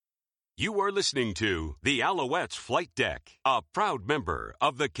You are listening to the Alouettes Flight Deck, a proud member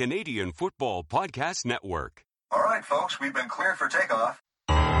of the Canadian Football Podcast Network. All right, folks, we've been cleared for takeoff.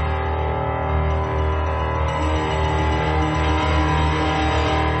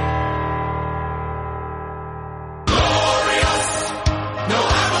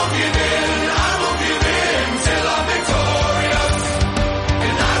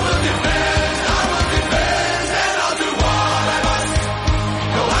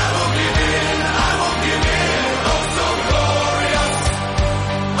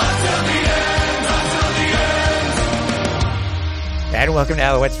 And welcome to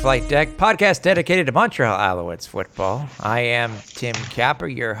Alouettes Flight Deck, podcast dedicated to Montreal Alouettes football. I am Tim Capper,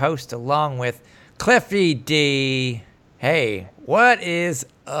 your host, along with Cliffy D. Hey, what is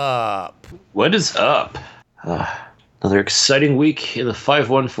up? What is up? Another exciting week in the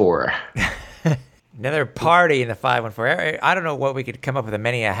 514. Another party in the 514. I don't know what we could come up with a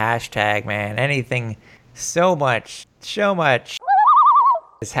hashtag, man. Anything, so much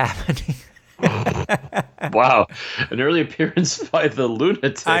is happening. Wow, an early appearance by the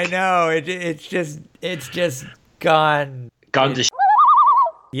lunatic. I know, it's just gone to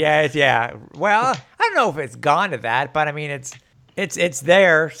yeah. Well, I don't know if it's gone to that, but I mean it's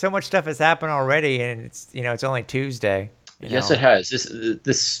there. So much stuff has happened already, and it's only Tuesday. Yes, it has.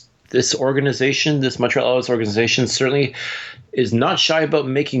 This organization, this Montreal Alouettes organization, certainly is not shy about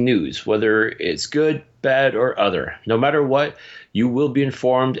making news, whether it's good, bad, or other. No matter what, you will be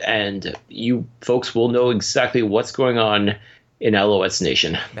informed, and you folks will know exactly what's going on in Alouettes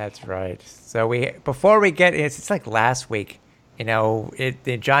Nation. That's right. So before we get it's like last week, Johnny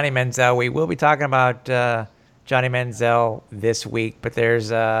Manziel. We will be talking about Johnny Manziel this week, but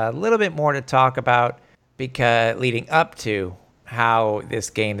there's a little bit more to talk about because leading up to how this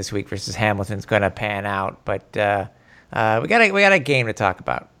game this week versus Hamilton's going to pan out. But we got a game to talk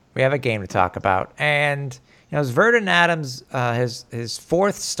about. We have a game to talk about, and it was Vernon Adams, his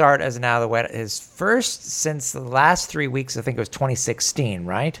fourth start as an Alouette, his first since the last 3 weeks. I think it was 2016,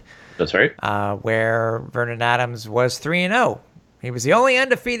 right? That's right. Where Vernon Adams was 3-0. He was the only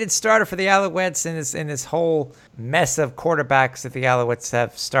undefeated starter for the Alouettes in this whole mess of quarterbacks that the Alouettes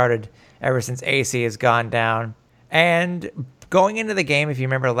have started ever since AC has gone down. And going into the game, if you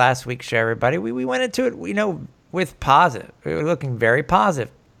remember last week's show, everybody, we went into it, with positive. We were looking very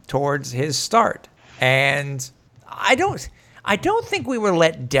positive towards his start. And I don't think we were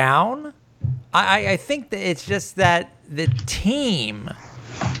let down. I think that it's just that the team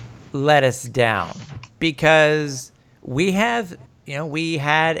let us down because we had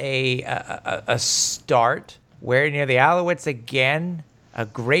a start where the Alouettes again, a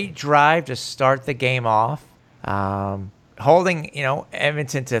great drive to start the game off, holding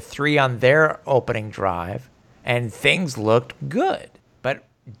Edmonton to 3 on their opening drive, and things looked good. But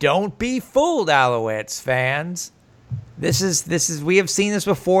don't be fooled, Alouettes fans. This is we have seen this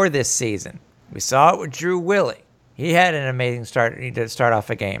before this season. We saw it with Drew Willie. He had an amazing start to start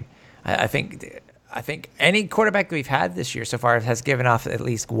off a game. I think any quarterback that we've had this year so far has given off at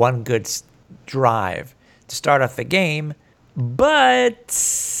least one good drive to start off the game.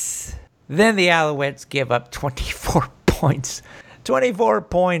 But then the Alouettes give up 24 points. 24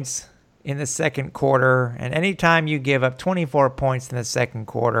 points in the second quarter, and anytime you give up 24 points in the second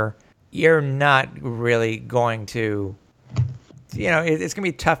quarter, you're not really going to, it's going to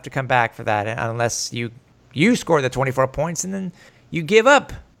be tough to come back for that unless you score the 24 points and then you give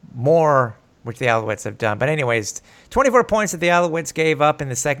up more, which the Alouettes have done. But anyways, 24 points that the Alouettes gave up in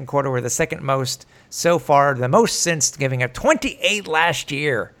the second quarter were the second most so far, the most since giving up 28 last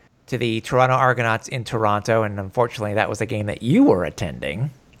year to the Toronto Argonauts in Toronto, and unfortunately that was a game that you were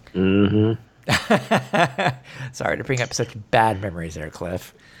attending. Mm-hmm. Sorry to bring up such bad memories there,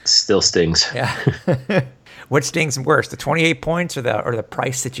 Cliff. Still stings. Yeah. What stings worse, the 28 points or the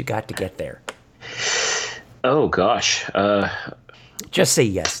price that you got to get there? Oh gosh. Just say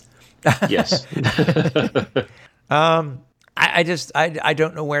yes. Yes. I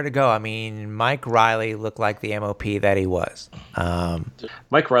don't know where to go. I mean, Mike Riley looked like the MOP that he was.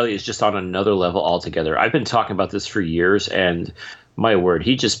 Mike Riley is just on another level altogether. I've been talking about this for years, and my word,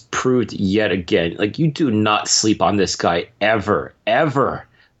 he just proved yet again, you do not sleep on this guy ever.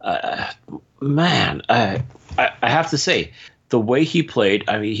 Man, I have to say, the way he played,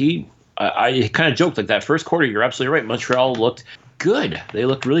 I mean, I kind of joked that first quarter, you're absolutely right. Montreal looked good. They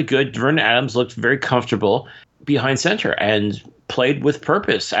looked really good. Vernon Adams looked very comfortable behind center and played with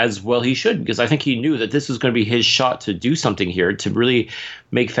purpose, as well he should, because I think he knew that this was going to be his shot to do something here, to really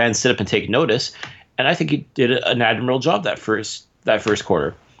make fans sit up and take notice. And I think he did an admirable job that first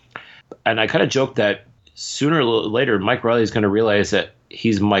quarter. And I kind of joked that sooner or later, Mike Riley is going to realize that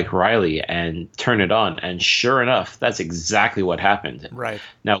he's Mike Riley and turn it on. And sure enough, that's exactly what happened. Right.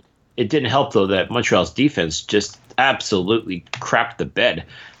 Now, it didn't help, though, that Montreal's defense just absolutely crapped the bed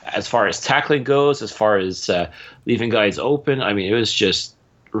as far as tackling goes, as far as leaving guys open. I mean, it was just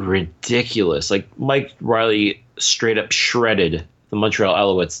ridiculous. Like, Mike Riley straight up shredded the Montreal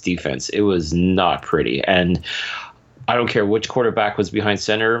Alouettes defense. It was not pretty. And I don't care which quarterback was behind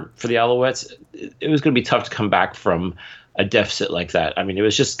center for the Alouettes. It was going to be tough to come back from a deficit like that. I mean, it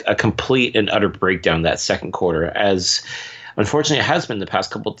was just a complete and utter breakdown that second quarter, as unfortunately it has been the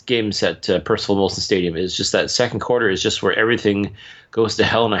past couple of games at Percival Molson Stadium. It's just that second quarter is just where everything goes to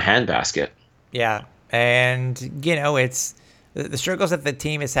hell in a handbasket. Yeah, and it's the struggles that the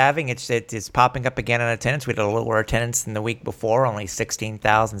team is having. It's popping up again on attendance. We had a lower attendance than the week before. Only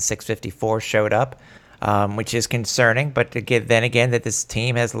 16,654 showed up, which is concerning. But then again, that this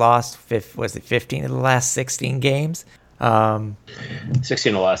team has lost 15 of the last 16 games. 16 of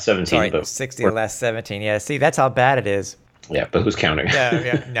the last 17. Sorry, but 16 of the last 17. Yeah, see, that's how bad it is. Yeah, but who's counting?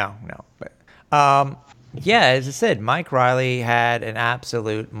 No. But as I said, Mike Riley had an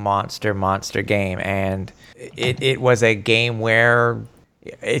absolute monster game, and it was a game where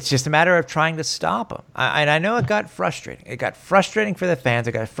it's just a matter of trying to stop him. And I know it got frustrating. It got frustrating for the fans.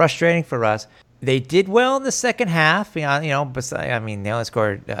 It got frustrating for us. They did well in the second half. They only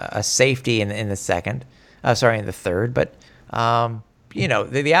scored a safety in the third. But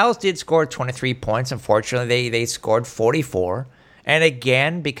the Owls did score 23 points. Unfortunately, they scored 44. And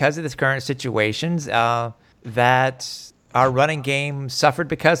again, because of this current situations, that our running game suffered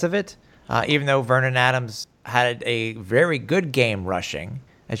because of it. Even though Vernon Adams had a very good game rushing,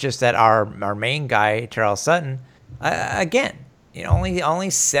 it's just that our main guy, Terrell Sutton, only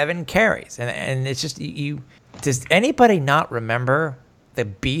 7 carries, and it's just does anybody not remember the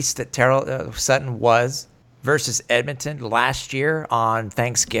beast that Terrell Sutton was versus Edmonton last year on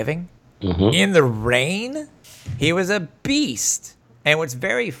Thanksgiving? Mm-hmm. In the rain, he was a beast. And what's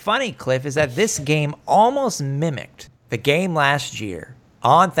very funny, Cliff, is that this game almost mimicked the game last year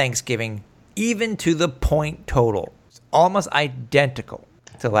on Thanksgiving, even to the point total. It's almost identical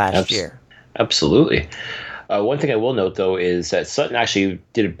to last year. Absolutely. One thing I will note, though, is that Sutton actually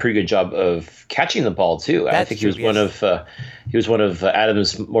did a pretty good job of catching the ball too. I think he was one of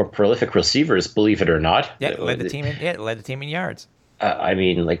Adams' more prolific receivers, believe it or not. Yeah, led the team in yards.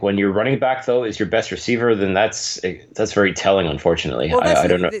 When your running back though is your best receiver, then that's very telling. Unfortunately, well, I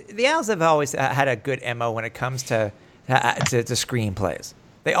don't know. The Owls have always had a good MO when it comes to screenplays.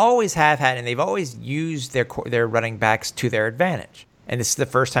 They always have had, and they've always used their running backs to their advantage. And this is the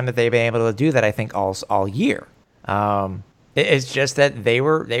first time that they've been able to do that, I think, all year. It's just that they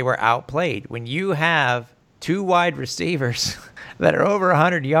were outplayed. When you have 2 wide receivers that are over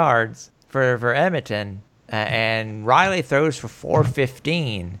 100 yards for Edmonton, and Riley throws for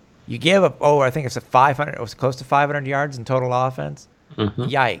 415, you give up, I think it's 500. It was close to 500 yards in total offense. Mm-hmm.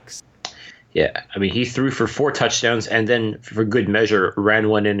 Yikes. Yeah, I mean, he threw for 4 touchdowns, and then for good measure ran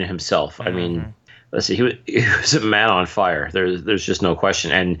one in himself. Mm-hmm. I mean, let's see, he was a man on fire. There's just no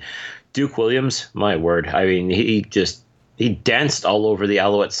question. And Duke Williams, my word, I mean, he danced all over the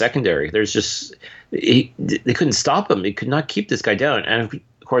Alouette secondary. They couldn't stop him. They could not keep this guy down. And of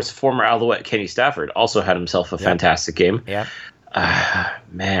course, former Alouette Kenny Stafford also had himself a fantastic game. Yeah.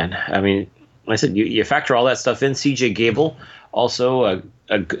 Man, I mean, like I said, you factor all that stuff in. CJ Gable, also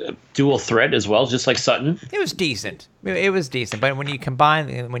a dual threat as well, just like Sutton. It was decent. But when you combine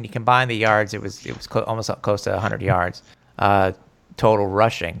the yards, it was almost close to 100 yards total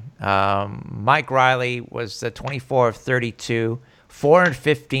rushing. Mike Riley was 24 of 32,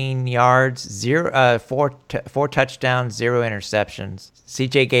 415 yards, 4 touchdowns, 0 interceptions.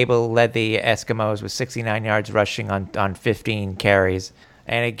 CJ Gable led the Eskimos with 69 yards rushing on 15 carries.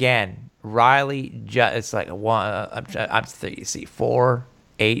 And again, Riley it's like 4,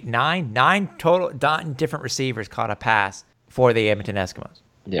 8, 9 total. 9 different receivers caught a pass for the Edmonton Eskimos.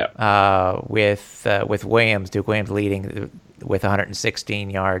 Yeah. With Williams, Duke Williams leading with 116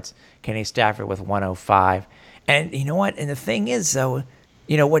 yards, Kenny Stafford with 105. And you know what? And the thing is, though,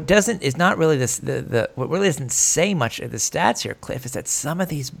 what doesn't say much of the stats here, Cliff, is that some of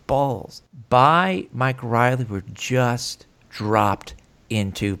these balls by Mike Riley were just dropped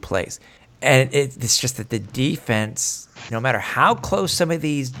into place. And it's just that the defense, no matter how close some of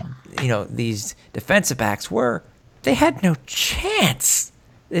these defensive backs were, they had no chance.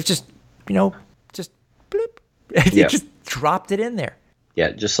 It just bloop. They just dropped it in there.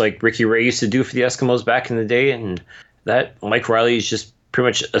 Yeah, just like Ricky Ray used to do for the Eskimos back in the day, and that Mike Riley's just pretty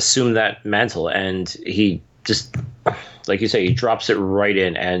much assumed that mantle, and he just like you say, he drops it right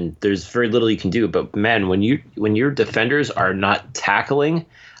in, and there's very little you can do. But man, when your defenders are not tackling,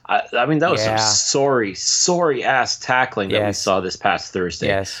 I mean, that was some sorry ass tackling that we saw this past Thursday.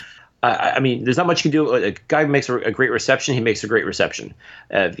 Yes. I mean, there's not much you can do. A guy makes a great reception. He makes a great reception.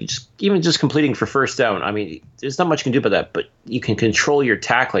 Even just completing for first down. I mean, there's not much you can do about that. But you can control your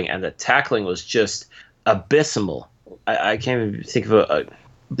tackling, and the tackling was just abysmal. I can't even think of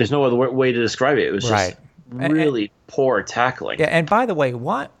there's no other way to describe it. It was just really poor tackling. Yeah, and by the way,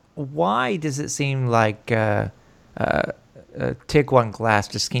 why does it seem like Tiguan Glass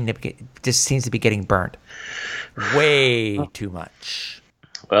just seems to be getting burnt way too much?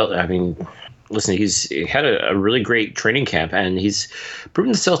 Well, I mean, listen, he had a really great training camp, and he's proven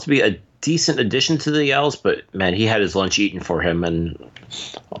himself to be a decent addition to the Owls, but, man, he had his lunch eaten for him, and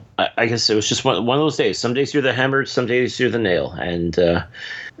I guess it was just one of those days. Some days you're the hammer, some days you're the nail, and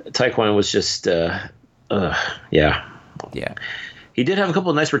Taekwon was just, yeah. He did have a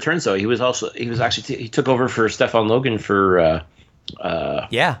couple of nice returns, though. He took over for Stefan Logan for, what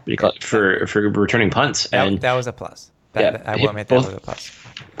do you call it, for returning punts. That was a plus. I will admit that was a plus.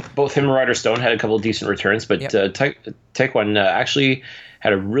 Both him and Ryder Stone had a couple of decent returns, but Taekwon actually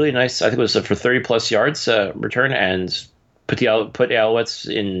had a really nice, I think it was for 30-plus yards return, and put the Alouettes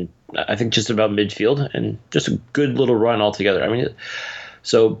in, I think, just about midfield, and just a good little run altogether. I mean,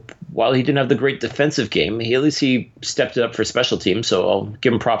 so while he didn't have the great defensive game, at least he stepped it up for special teams, so I'll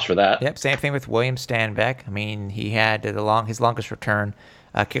give him props for that. Yep, same thing with William Stanbeck. I mean, he had his longest return,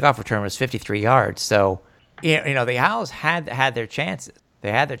 kickoff return was 53 yards, so the Owls had their chances.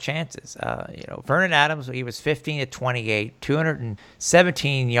 They had their chances. Vernon Adams, he was 15 to 28,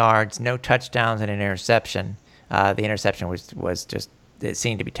 217 yards, no touchdowns, and an interception. The interception was just, it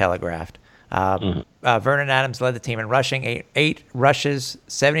seemed to be telegraphed. Vernon Adams led the team in rushing, eight rushes,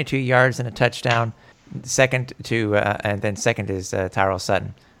 72 yards, and a touchdown. Second is Tyrell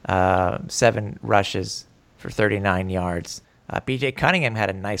Sutton, 7 rushes for 39 yards. B.J. Cunningham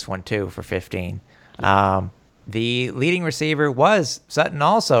had a nice one too for 15. The leading receiver was Sutton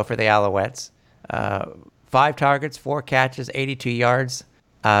also for the Alouettes. 5 targets, 4 catches, 82 yards.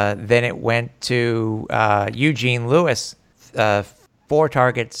 Then it went to Eugene Lewis, 4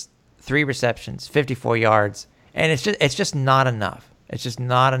 targets, 3 receptions, 54 yards. And it's just not enough. It's just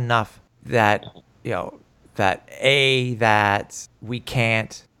not enough that we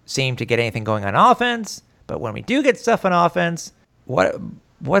can't seem to get anything going on offense. But when we do get stuff on offense,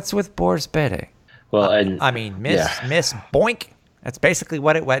 what's with Boris Bede? Well, and I mean, Miss Boink. That's basically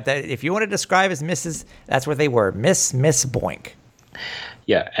what it was. If you want to describe as Mrs., that's what they were. Miss Boink.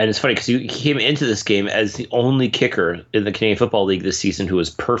 Yeah, and it's funny because he came into this game as the only kicker in the Canadian Football League this season who was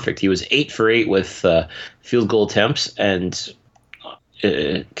perfect. He was 8 for 8 with field goal attempts, and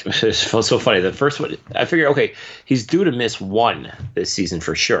it felt so funny. The first one, I figured, okay, he's due to miss 1 this season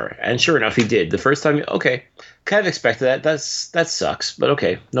for sure, and sure enough, he did. The first time, okay, kind of expected that. That sucks, but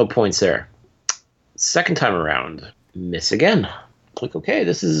okay, no points there. Second time around, miss again. Like, okay,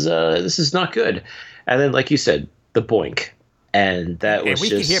 this is not good. And then, like you said, the boink, and that was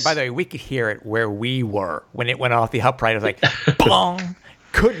just. Could hear, by the way, we could hear it where we were when it went off the upright. It was like, bong,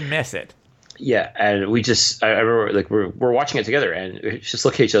 couldn't miss it. Yeah, and I remember, like, we're watching it together, and we just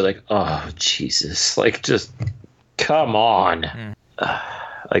look at each other like, oh Jesus, like, just come on,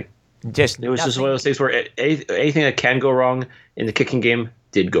 like, just it was just one of those things where anything that can go wrong in the kicking game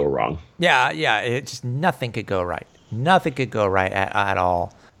did go wrong. Yeah, it just nothing could go right. Nothing could go right at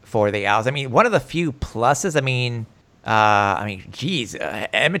all for the Owls. I mean, one of the few pluses. Geez,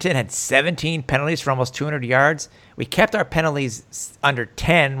 Edmonton had 17 penalties for almost 200 yards. We kept our penalties under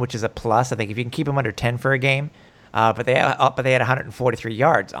 10, which is a plus. I think if you can keep them under 10 for a game, but they had 143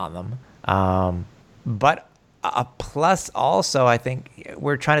 yards on them. But a plus also, I think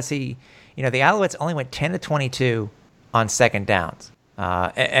we're trying to see. The Alouettes only went 10 to 22 on second downs.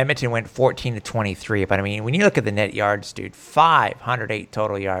 Edmonton went 14 to 23. But I mean, when you look at the net yards, dude, 508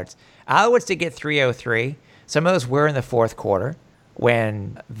 total yards. Alouettes did get 303. Some of those were in the fourth quarter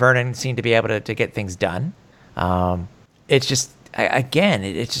when Vernon seemed to be able to get things done. It's just, again,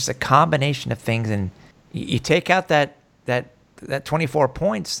 it's just a combination of things. And you take out that 24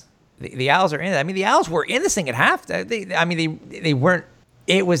 points, the Owls are in it. I mean, the Owls were in this thing at half. They weren't.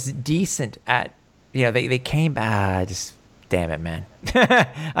 It was decent at, they came back. Just damn it, man.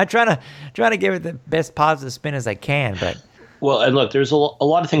 I'm trying to give it the best positive spin as I can, but. Well, and look, there's a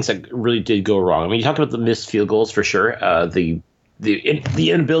lot of things that really did go wrong. I mean, you talked about the missed field goals for sure. The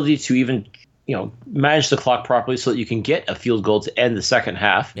inability to even manage the clock properly so that you can get a field goal to end the second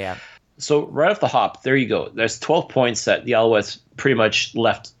half. Yeah. So right off the hop, there you go. There's 12 points that the Alouettes pretty much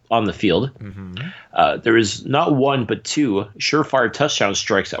left on the field. There is not one but two surefire touchdown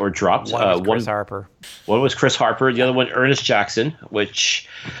strikes that were dropped. One was Chris Harper. One was Chris Harper. The other one, Ernest Jackson, which,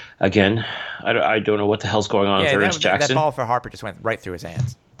 again, I don't know what the hell's going on with Ernest Jackson. That ball for Harper just went right through his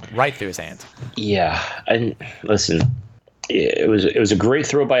hands. Right through his hands. Yeah, and listen, it was a great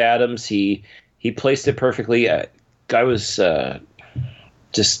throw by Adams. He placed it perfectly. Guy was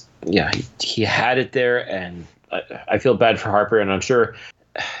he had it there, and I feel bad for Harper, and I'm sure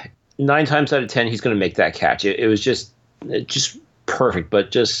 9 times out of 10 he's going to make that catch. It was just perfect,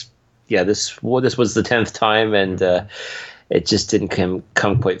 but this was the 10th time, and it just didn't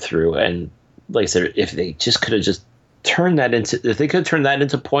come quite through. And like I said, if they just could have just turned that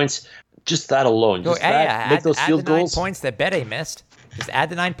into points, just that alone, make those field goals. 9 points that Bede missed. Just add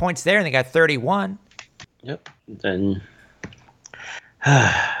the 9 points there, and they got 31. Yep. And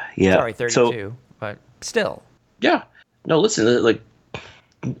sorry, 32, but still. Yeah. No, listen, like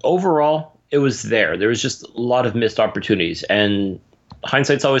overall, it was there. There was just a lot of missed opportunities, and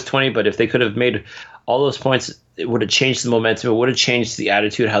hindsight's always 20. But if they could have made all those points, it would have changed the momentum. It would have changed the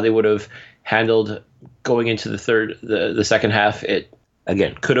attitude, how they would have handled going into the second half. It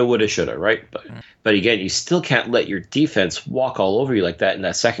again, coulda, woulda, shoulda, right? But again, you still can't let your defense walk all over you like that in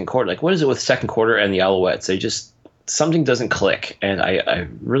that second quarter. Like, what is it with second quarter and the Alouettes? Something doesn't click, and I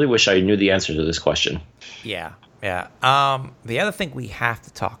really wish I knew the answer to this question. Yeah. The other thing we have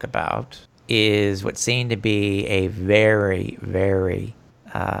to talk about is what seemed to be a very, very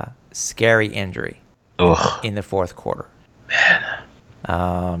scary injury in the fourth quarter.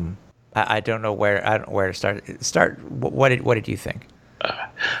 Man, I don't know where to start. What did you think?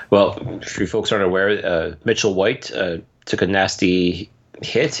 Well, if you folks aren't aware, Mitchell White took a nasty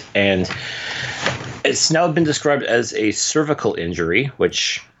hit, and it's now been described as a cervical injury,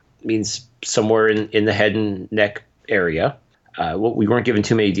 which means somewhere in the head and neck area. We weren't given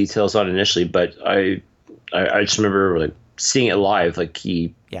too many details on initially, but I just remember like seeing it live. Like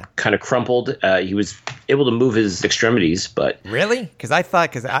he kind of crumpled. He was able to move his extremities, but really, because I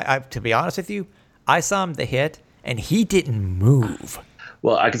to be honest with you, I saw him the hit and he didn't move.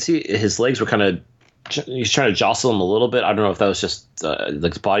 Well, I could see his legs were kind of. He's trying to jostle him a little bit. I don't know if that was just like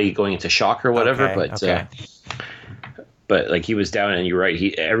his body going into shock or whatever, but like he was down, and you're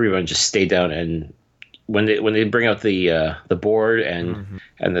right. Everyone just stayed down, and when they bring out the board and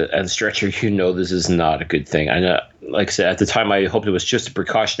the stretcher, this is not a good thing. I know, like I said, at the time I hoped it was just a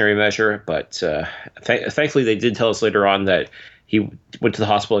precautionary measure, but thankfully they did tell us later on that he went to the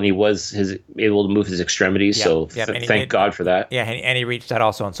hospital and he was able to move his extremities. Thank God for that. Yeah, and he reached out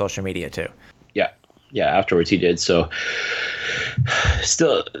also on social media too. Yeah, afterwards he did. So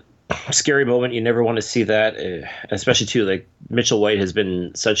still scary moment. You never want to see that, especially too, like Mitchell White has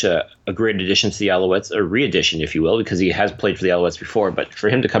been such a great addition to the Alouettes, a re-addition, if you will, because he has played for the Alouettes before. But for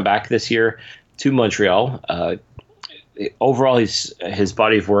him to come back this year to Montreal, overall his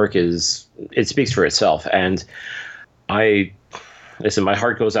body of work it speaks for itself. And listen, my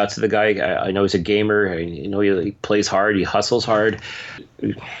heart goes out to the guy. I know he's a gamer. He plays hard. He hustles hard.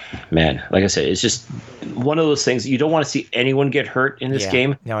 Man, like I said, it's just one of those things. You don't want to see anyone get hurt in this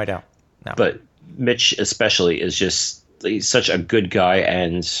game. No, I don't. No. But Mitch especially he's such a good guy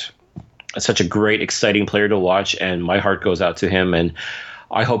and such a great, exciting player to watch. And my heart goes out to him. And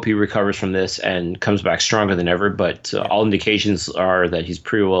I hope he recovers from this and comes back stronger than ever. But all indications are that he's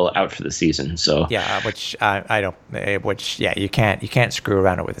pretty well out for the season. So you can't screw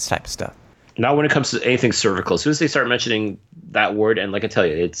around with this type of stuff. Not when it comes to anything cervical. As soon as they start mentioning that word, and like I tell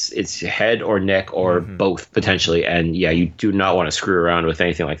you, it's head or neck or both potentially. And you do not want to screw around with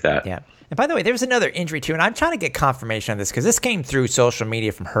anything like that. Yeah. And by the way, there was another injury too, and I'm trying to get confirmation on this because this came through social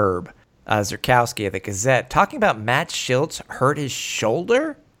media from Herb Zurkowski of the Gazette, talking about Matt Schiltz hurt his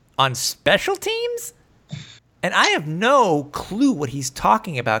shoulder on special teams, and I have no clue what he's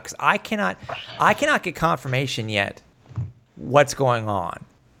talking about because I cannot get confirmation yet what's going on.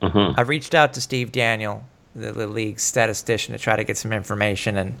 I've reached out to Steve Daniel, the league's statistician, to try to get some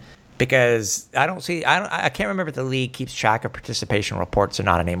information, and because I can't remember if the league keeps track of participation reports or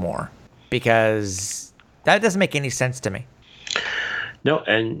not anymore, because that doesn't make any sense to me. No,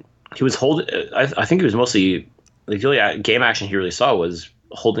 and he was holding. I think it was mostly the only game action he really saw was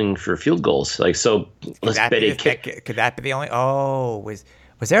holding for field goals. Like, so let's bet it kick. Could that be the only? Oh, was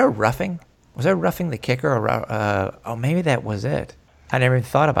there a roughing? Was there roughing the kicker? Or maybe that was it. I never even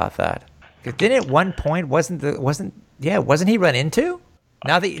thought about that. Didn't at one point wasn't he run into?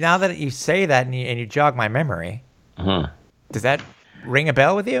 Now that you say that and you jog my memory, does that ring a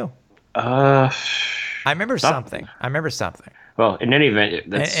bell with you? I remember something. Well, in any event,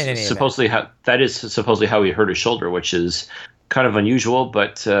 that's supposedly how he hurt his shoulder, which is kind of unusual,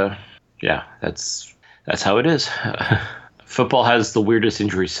 but yeah, that's how it is. Football has the weirdest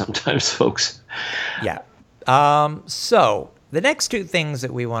injuries sometimes, folks. Yeah. So the next two things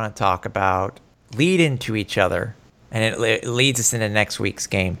that we want to talk about lead into each other, and it leads us into next week's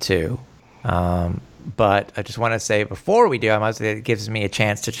game too. But I just want to say before we do, it gives me a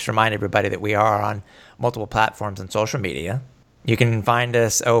chance to just remind everybody that we are on multiple platforms and social media. You can find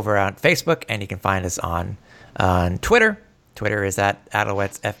us over on Facebook, and you can find us on Twitter. Twitter is at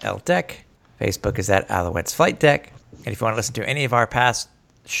Alouettes FLDeck. Facebook is at Alouettes FlightDeck. And if you want to listen to any of our past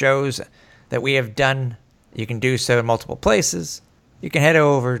shows that we have done, you can do so in multiple places. You can head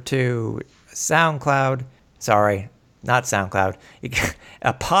over to SoundCloud. Sorry, not SoundCloud.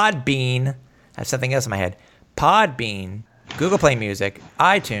 Podbean. I have something else in my head. Podbean, Google Play Music,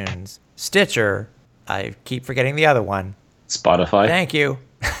 iTunes, Stitcher. I keep forgetting the other one. Spotify. Thank you.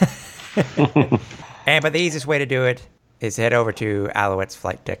 But the easiest way to do it is head over to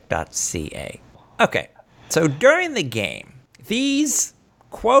alouettesflightdeck.ca. Okay, so during the game, these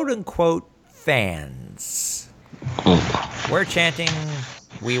quote-unquote fans were chanting,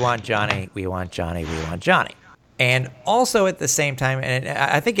 "We want Johnny, we want Johnny, we want Johnny." And also at the same time, and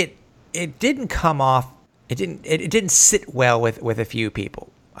I think it didn't come off, it didn't sit well with a few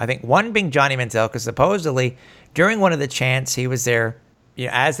people. I think one being Johnny Manziel, because supposedly during one of the chants, he was there,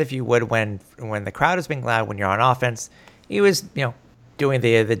 as if you would when the crowd is being loud when you're on offense. He was, doing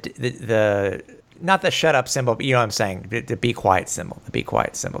the not the shut up symbol, but you know what I'm saying, the be quiet symbol,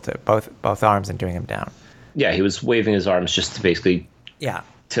 to both arms and doing them down. Yeah, he was waving his arms just to basically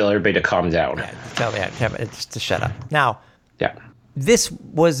tell everybody to calm down. Just to shut up. Now, this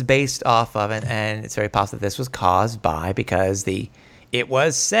was based off of, and it's very possible this was caused by, because it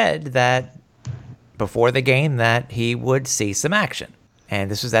was said that before the game that he would see some action.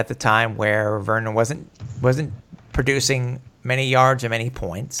 And this was at the time where Vernon wasn't producing many yards or many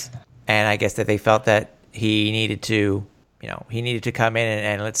points. And I guess that they felt that he needed to come in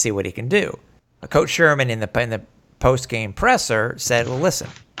and let's see what he can do. Coach Sherman in the post-game presser said, well, listen,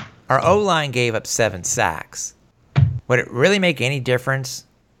 our O-line gave up 7 sacks. Would it really make any difference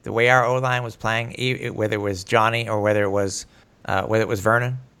the way our O-line was playing, whether it was Johnny or whether it was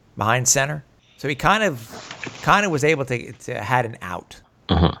Vernon behind center? So he kind of was able to had an out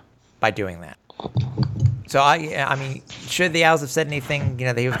by doing that. So I mean, should the Owls have said anything,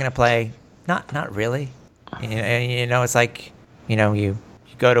 that he was going to play? Not really. It's like, you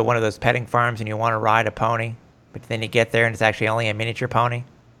go to one of those petting farms and you want to ride a pony, but then you get there and it's actually only a miniature pony.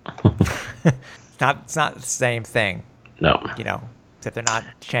 It's not the same thing. No. Except they're not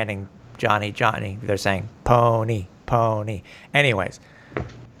chanting Johnny, Johnny. They're saying pony, pony. Anyways,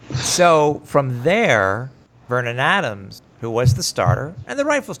 so from there, Vernon Adams, who was the starter and the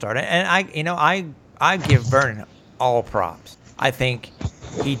rightful starter, and I give Vernon all props. I think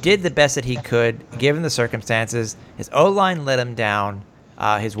he did the best that he could given the circumstances. His O-line let him down.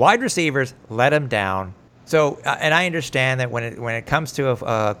 His wide receivers let him down. So, and I understand that when it comes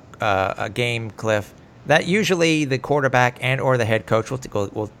to a game, Cliff, that usually the quarterback and or the head coach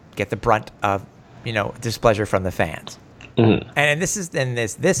will get the brunt of displeasure from the fans. Mm-hmm. And in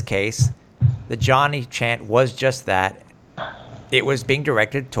this case, the Johnny chant was just that. It was being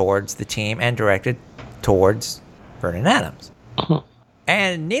directed towards the team and directed towards Vernon Adams. Uh-huh.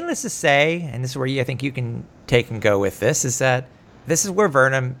 And needless to say, and this is where I think you can take and go with this, is that this is where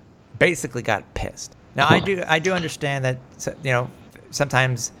Vernon basically got pissed. Now, uh-huh. I do understand that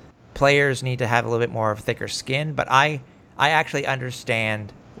sometimes players need to have a little bit more of a thicker skin, but I actually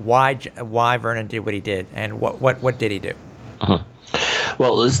understand why Vernon did what he did and what did he do. Uh-huh.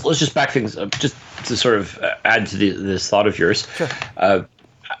 Well, let's just back things up, just to sort of add to this thought of yours. Sure.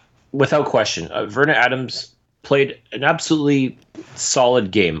 Without question, Vernon Adams played an absolutely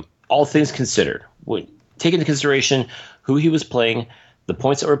solid game, all things considered. Take into consideration who he was playing, the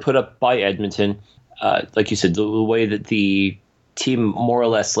points that were put up by Edmonton, like you said, the way that the team more or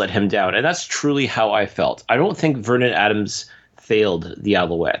less let him down. And that's truly how I felt. I don't think Vernon Adams failed the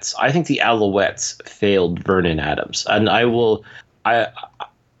Alouettes. I think the Alouettes failed Vernon Adams. And I will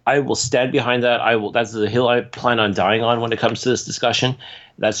stand behind that. That's the hill I plan on dying on when it comes to this discussion.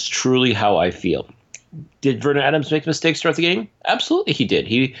 That's truly how I feel. Did Vernon Adams make mistakes throughout the game? Absolutely he did.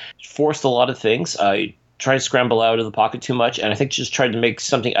 He forced a lot of things. Tried to scramble out of the pocket too much, and I think just tried to make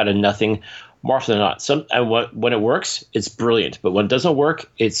something out of nothing more often than not. When it works, it's brilliant. But when it doesn't work,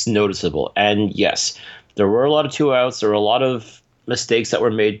 it's noticeable. And yes, there were a lot of 2 outs. There were a lot of mistakes that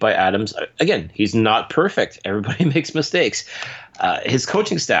were made by Adams. Again, he's not perfect. Everybody makes mistakes. His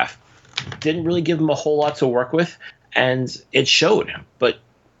coaching staff didn't really give him a whole lot to work with, and it showed. But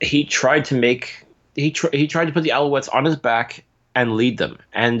he tried to make he tried to put the Alouettes on his back and lead them,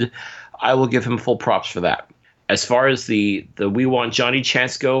 and I will give him full props for that. As far as the "we want Johnny"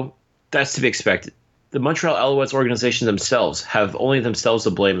 chants go, that's to be expected. The Montreal Alouettes organization themselves have only themselves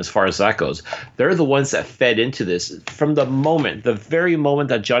to blame as far as that goes. They're the ones that fed into this from the very moment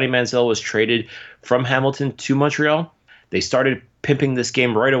that Johnny Manziel was traded from Hamilton to Montreal. They started pimping this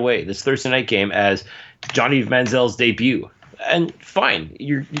game right away, this Thursday night game, as Johnny Manziel's debut. And fine,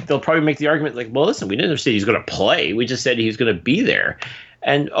 they'll probably make the argument like, well, listen, we didn't say he's going to play. We just said he was going to be there.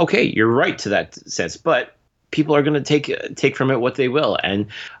 And okay, you're right to that sense, but people are going to take from it what they will. And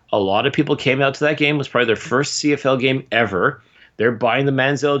a lot of people came out to that game. It was probably their first CFL game ever. They're buying the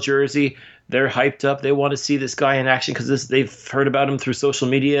Manziel jersey. They're hyped up. They want to see this guy in action because they've heard about him through social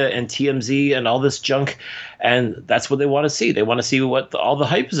media and TMZ and all this junk. And that's what they want to see. They want to see what all the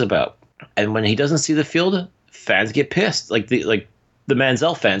hype is about. And when he doesn't see the field, fans get pissed. Like the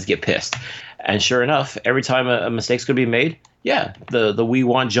Manziel fans get pissed. And sure enough, every time a mistake's going to be made, yeah, the "we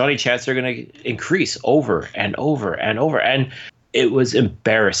want Johnny" chants are going to increase over and over and over. And it was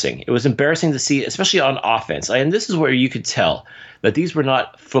embarrassing. It was embarrassing to see, especially on offense. And this is where you could tell that these were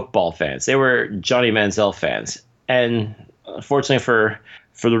not football fans. They were Johnny Manziel fans. And unfortunately for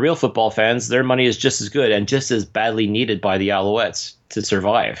the real football fans, their money is just as good and just as badly needed by the Alouettes to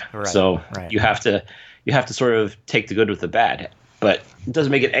survive. Right, so you have to sort of take the good with the bad. But it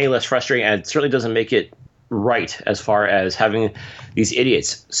doesn't make it any less frustrating, and it certainly doesn't make it right as far as having these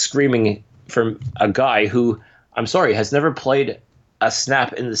idiots screaming from a guy who, I'm sorry, has never played a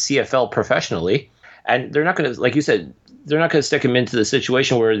snap in the CFL professionally. And they're not going to, like you said, they're not going to stick him into the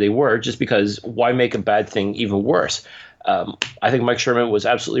situation where they were, just because why make a bad thing even worse? I think Mike Sherman was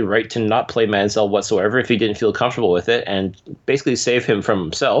absolutely right to not play Manziel whatsoever if he didn't feel comfortable with it, and basically save him from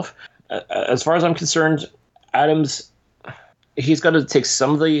himself. As far as I'm concerned, Adams, he's got to take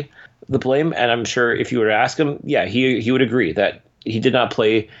some of the blame, and I'm sure if you were to ask him, yeah, he would agree that he did not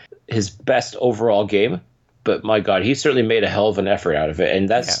play his best overall game. But my God, he certainly made a hell of an effort out of it, and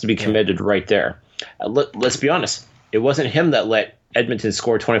that's to be commended right there. Let's be honest. It wasn't him that let Edmonton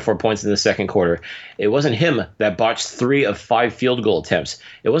score 24 points in the second quarter. It wasn't him that botched 3 of 5 field goal attempts.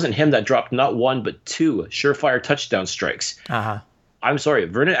 It wasn't him that dropped not 1 but 2 surefire touchdown strikes. I'm sorry.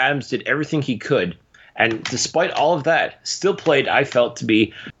 Vernon Adams did everything he could, and despite all of that, still played, I felt, to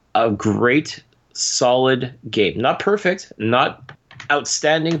be a great, solid game. Not perfect, not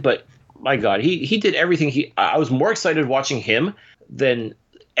outstanding, but my God, he did everything. I was more excited watching him than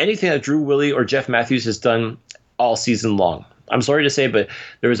anything that Drew Willie or Jeff Matthews has done all season long. I'm sorry to say, but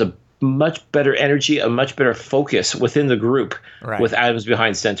there was a much better energy, a much better focus within the group with Adams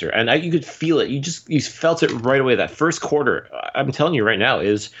behind center. And you could feel it. You felt it right away. That first quarter, I'm telling you right now,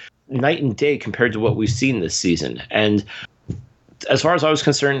 is night and day compared to what we've seen this season. And as far as I was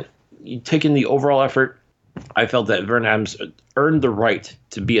concerned, taking the overall effort, I felt that Vernon Adams earned the right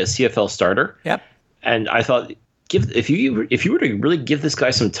to be a CFL starter. Yep. And I thought, if you were to really give this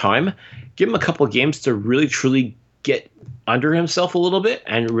guy some time, give him a couple of games to really truly get under himself a little bit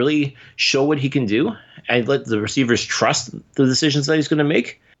and really show what he can do, and let the receivers trust the decisions that he's going to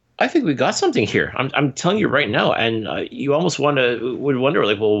make, I think we got something here. I'm telling you right now. And you almost would wonder,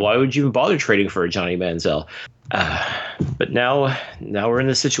 like, well, why would you even bother trading for a Johnny Manziel? But now we're in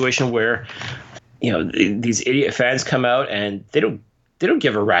this situation where, these idiot fans come out and they don't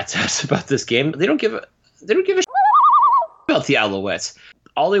give a rat's ass about this game. They don't give a shit about the Alouettes.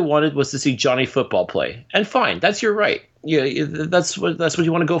 All they wanted was to see Johnny football play, and fine, that's your right. Yeah, that's what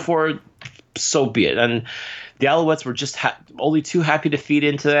you want to go for. So be it. And the Alouettes were just only too happy to feed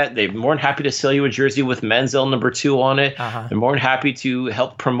into that. They're more than happy to sell you a jersey with Manziel number 2 on it. They're more than happy to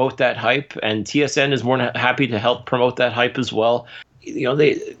help promote that hype, and TSN is more than happy to help promote that hype as well.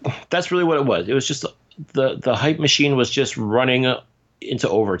 That's really what it was. It was just the hype machine was just running into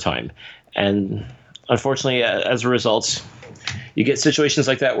overtime, and unfortunately, as a result, you get situations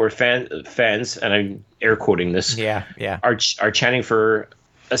like that where fans, and I'm air quoting this, are chanting for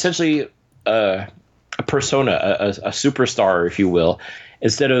essentially a persona, a superstar, if you will,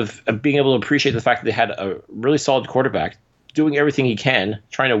 instead of being able to appreciate the fact that they had a really solid quarterback doing everything he can,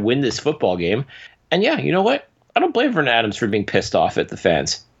 trying to win this football game. And yeah, you know what? I don't blame Vernon Adams for being pissed off at the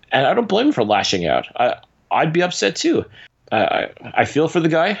fans, and I don't blame him for lashing out. I'd be upset too. I feel for the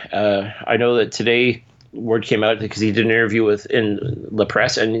guy. I know that today word came out because he did an interview in La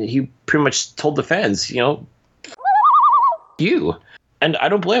Presse, and he pretty much told the fans, you. And I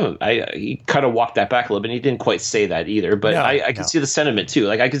don't blame him. He kind of walked that back a little bit. He didn't quite say that either, but I could see the sentiment too.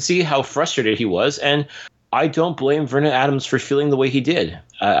 Like, I could see how frustrated he was, and I don't blame Vernon Adams for feeling the way he did.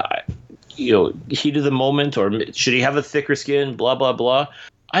 Heat of the moment, or should he have a thicker skin? Blah blah blah.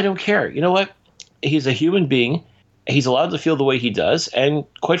 I don't care. You know what? He's a human being. He's allowed to feel the way he does. And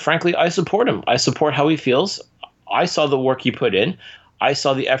quite frankly, I support him. I support how he feels. I saw the work he put in. I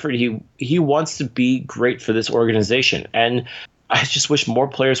saw the effort. He wants to be great for this organization. And I just wish more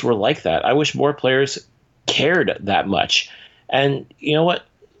players were like that. I wish more players cared that much. And you know what?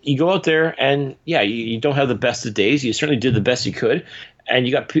 You go out there and, yeah, you don't have the best of days. You certainly did the best you could. And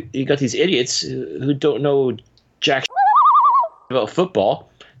you got these idiots who don't know jack about football.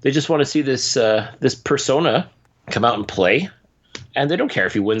 They just want to see this persona come out and play, and they don't care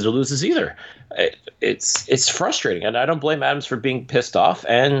if he wins or loses either. It's frustrating, and I don't blame Adams for being pissed off.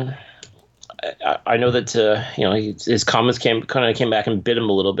 And I know that his comments came back and bit him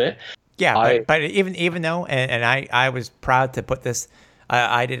a little bit. Yeah, but even though, and I was proud to put this.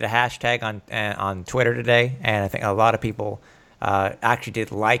 I did a hashtag on Twitter today, and I think a lot of people actually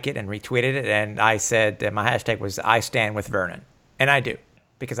did like it and retweeted it. And I said that my hashtag was "I stand with Vernon," and I do,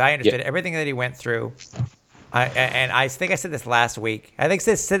 because I understood everything that he went through. I think I said this last week. I think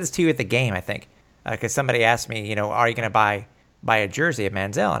I said this to you at the game. I think because somebody asked me, are you going to buy a jersey of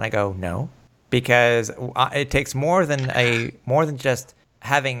Manziel? And I go, no, because it takes more than just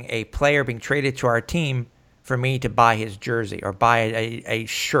having a player being traded to our team for me to buy his jersey or buy a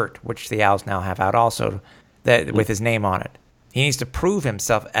shirt, which the Owls now have out also, that with his name on it. He needs to prove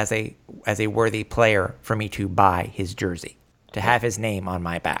himself as a worthy player for me to buy his jersey, to have his name on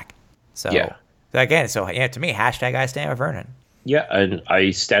my back. So again, to me, hashtag I stand with Vernon. Yeah, and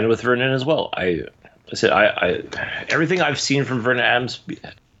I stand with Vernon as well. I said I everything I've seen from Vernon Adams,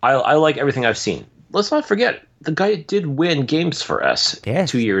 I like everything I've seen. Let's not forget, the guy did win games for us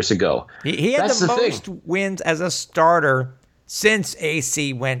 2 years ago. He had the most wins as a starter since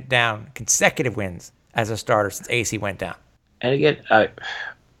AC went down. Consecutive wins as a starter since AC went down. And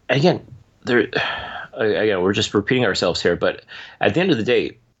again, we're just repeating ourselves here. But at the end of the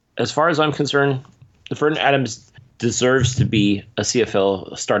day, as far as I'm concerned, Vernon Adams deserves to be a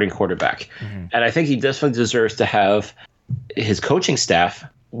CFL starting quarterback. Mm-hmm. And I think he definitely deserves to have his coaching staff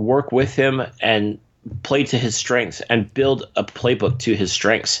work with him and play to his strengths and build a playbook to his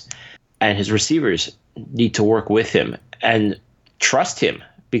strengths. And his receivers need to work with him and trust him,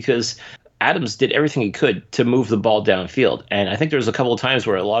 because Adams did everything he could to move the ball downfield. And I think there was a couple of times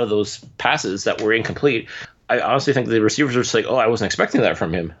where a lot of those passes that were incomplete, I honestly think the receivers were just like, I wasn't expecting that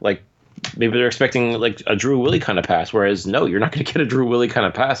from him. Like, maybe they're expecting like a Drew Willy kind of pass, whereas no, you're not going to get a Drew Willy kind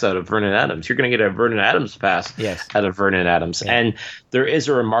of pass out of Vernon Adams. You're going to get a Vernon Adams pass out of Vernon Adams. Yeah. And there is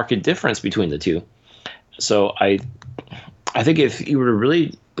a remarkable difference between the two. So I think if you were to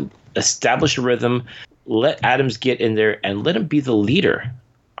really establish a rhythm, let Adams get in there and let him be the leader.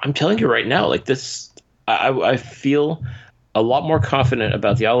 I'm telling you right now, like this, I feel a lot more confident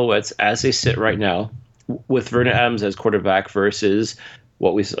about the Alouettes as they sit right now with Vernon Adams as quarterback versus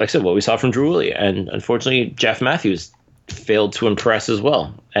what we saw from Drew Willy. And unfortunately, Jeff Matthews failed to impress as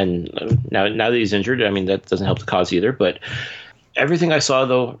well. And now that he's injured, I mean, that doesn't help the cause either. But everything I saw,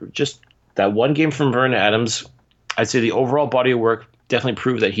 though, just that one game from Vernon Adams, I'd say the overall body of work definitely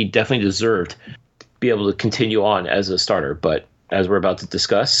proved that he definitely deserved to be able to continue on as a starter. But as we're about to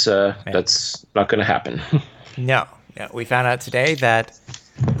discuss, that's not going to happen. No. We found out today that,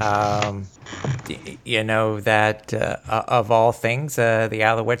 of all things, the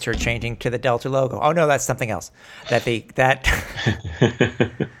Alouettes are changing to the Delta logo. Oh no, that's something else. That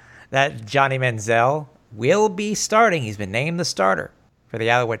Johnny Manziel will be starting. He's been named the starter for the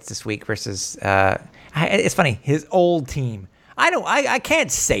Alouettes this week versus. It's funny, his old team. I can't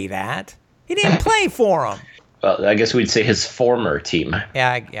say that. He didn't play for him. Well, I guess we'd say his former team.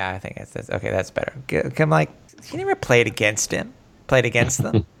 Yeah, I think that's okay. That's better. I'm like, he never played against them.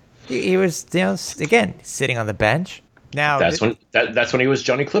 He was, again, sitting on the bench. Now that's when he was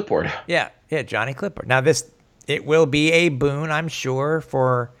Johnny Clipboard. Yeah, Johnny Clipboard. Now it will be a boon, I'm sure,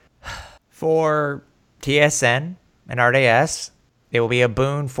 for TSN and RDS. It will be a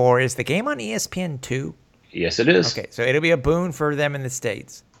boon for. Is the game on ESPN2? Yes, it is. Okay, so it'll be a boon for them in the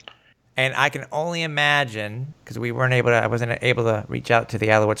States. And I can only imagine, because I wasn't able to reach out to the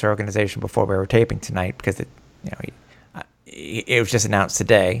Alouettes organization before we were taping tonight, because it was just announced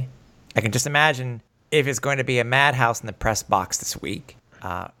today. I can just imagine if it's going to be a madhouse in the press box this week.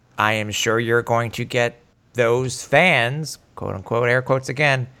 I am sure you're going to get those fans, quote unquote, air quotes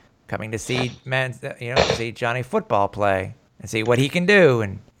again, coming to see see Johnny Football play and see what he can do.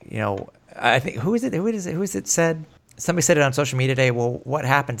 And I think who is it said? Somebody said it on social media today. Well, what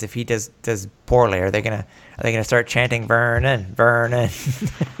happens if he does poorly? Are they gonna start chanting Vernon?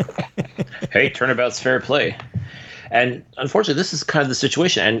 Hey, turnabout's fair play. And unfortunately, this is kind of the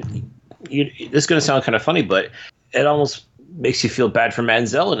situation. And this is going to sound kind of funny, but it almost makes you feel bad for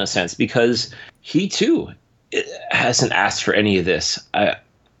Manziel in a sense, because he too hasn't asked for any of this.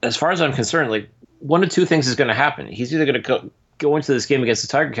 As far as I'm concerned, like, one of two things is going to happen. He's either going to go into this game against the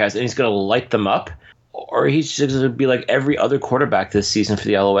Tiger Cats and he's going to light them up, or he's just going to be like every other quarterback this season for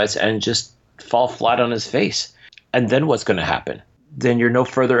the Alouettes and just fall flat on his face. And then what's going to happen? Then you're no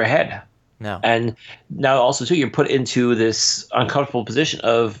further ahead. No. And now also, too, you're put into this uncomfortable position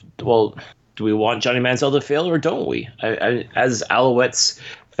of, well, do we want Johnny Manziel to fail or don't we? As Alouettes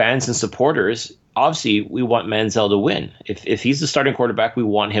fans and supporters, obviously we want Manziel to win. If he's the starting quarterback, we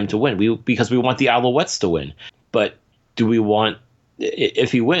want him to win because we want the Alouettes to win. But do we want,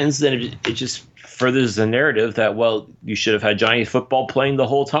 if he wins, then it just furthers the narrative that, well, you should have had Johnny Football playing the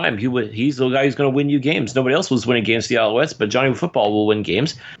whole time. He's the guy who's going to win you games. Nobody else was winning games for the Alouettes, but Johnny Football will win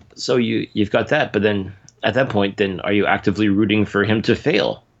games. So you've got that. But then at that point, then are you actively rooting for him to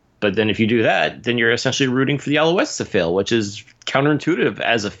fail? But then if you do that, then you're essentially rooting for the Alouettes to fail, which is counterintuitive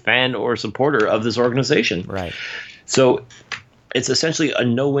as a fan or supporter of this organization. Right. So it's essentially a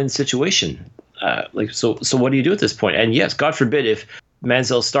no-win situation. So what do you do at this point? And yes, God forbid if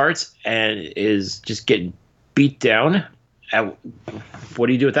Manziel starts and is just getting beat down, what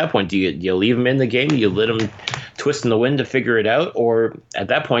do you do at that point? Do you leave him in the game? You let him twist in the wind to figure it out? Or at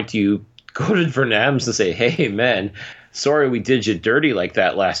that point, do you go to Vernon Adams and say, hey, man, sorry we did you dirty like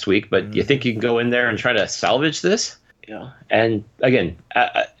that last week, but you think you can go in there and try to salvage this? And again,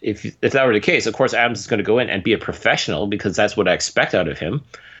 if that were the case, of course, Adams is going to go in and be a professional because that's what I expect out of him.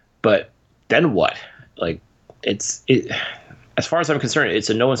 But then what? Like, as far as I'm concerned, it's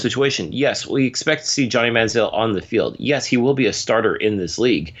a no-win situation. Yes, we expect to see Johnny Manziel on the field. Yes, he will be a starter in this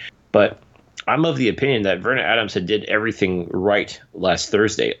league. But I'm of the opinion that Vernon Adams had did everything right last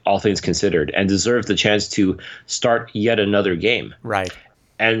Thursday, all things considered, and deserved the chance to start yet another game. Right.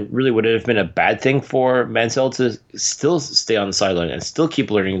 And really, would it have been a bad thing for Manziel to still stay on the sideline and still keep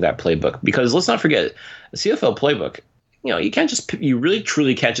learning that playbook? Because let's not forget, the CFL playbook, you really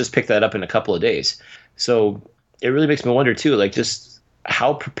truly can't just pick that up in a couple of days. So it really makes me wonder too, like, just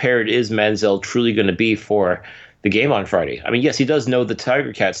how prepared is Manziel truly going to be for the game on Friday? I mean, yes, he does know the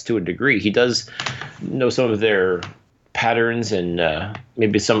Tiger Cats to a degree. He does know some of their patterns and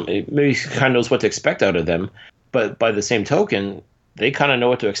maybe he kind of knows what to expect out of them. But by the same token, they kind of know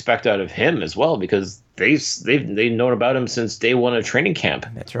what to expect out of him as well, because they've known about him since day one of training camp.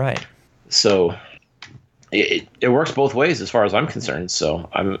 That's right. So it works both ways as far as I'm concerned. So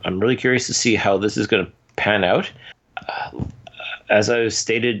I'm really curious to see how this is going to pan out. As I've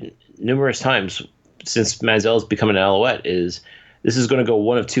stated numerous times since Manziel has become an Alouette, this is going to go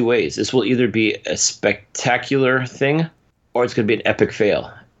one of two ways. This will either be a spectacular thing or it's going to be an epic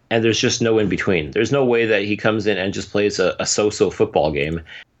fail. And there's just no in between. There's no way that he comes in and just plays a so-so football game.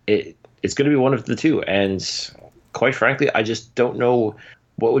 It's going to be one of the two. And quite frankly, I just don't know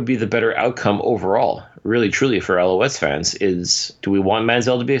what would be the better outcome overall, really, truly, for Alouettes fans. Do we want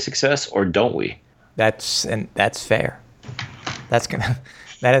Manziel to be a success or don't we? That's fair.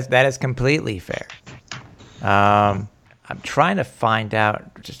 That is completely fair. I'm trying to find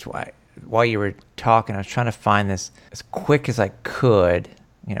out just while you were talking. I was trying to find this as quick as I could.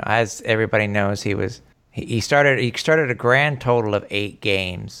 As everybody knows, he started a grand total of 8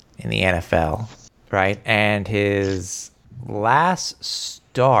 games in the NFL, right? And his last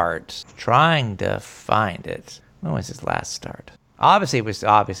start, trying to find it. When was his last start? Obviously it was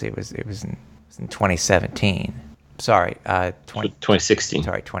in 2017. Sorry, 2016.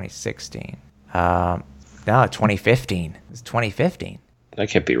 Sorry, 2016. No, 2015. It's 2015. That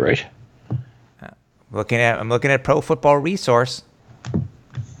can't be right. I'm looking at Pro Football Resource.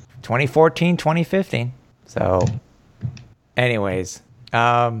 2014, 2015. So, anyways,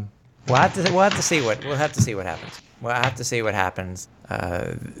 we'll have to see what happens. We'll have to see what happens.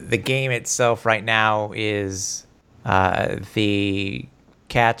 The game itself right now is the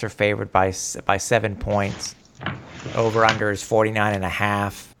Cats are favored by 7 points. Over under is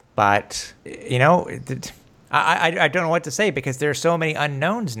 49.5. But I don't know what to say because there's so many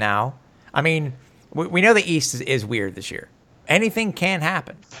unknowns now. I mean, we know the East is weird this year. Anything can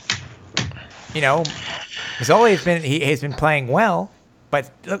happen. He's always been he's been playing well,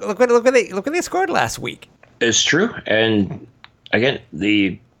 but look what they scored last week. It's true, and again,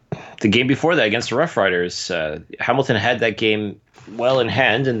 the game before that against the Rough Riders, Hamilton had that game well in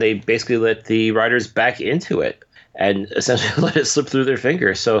hand, and they basically let the Riders back into it and essentially let it slip through their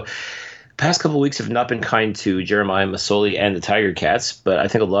fingers. So, past couple of weeks have not been kind to Jeremiah Masoli and the Tiger Cats, but I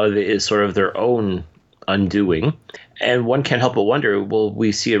think a lot of it is sort of their own undoing. And one can't help but wonder, will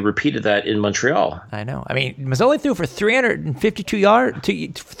we see a repeat of that in Montreal? I know. I mean, Mazzoli threw for 352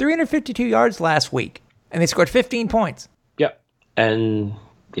 yards last week, and they scored 15 points. Yeah, And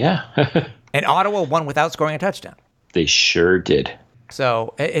yeah, And Ottawa won without scoring a touchdown. they sure did.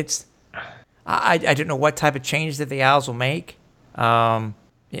 So I don't know what type of changes that the Owls will make.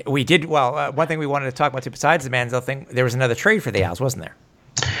 We did, one thing we wanted to talk about too, besides the Manziel thing, there was another trade for the Owls, wasn't there?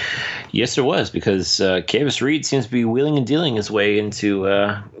 Yes, there was, because Kavis Reed seems to be wheeling and dealing his way into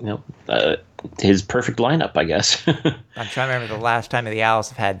his perfect lineup, I guess. I'm trying to remember the last time that the Owls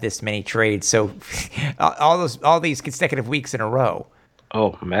have had this many trades. So all these consecutive weeks in a row.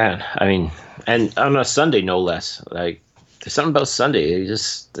 Oh man, I mean, and on a Sunday no less. Like, there's something about Sunday.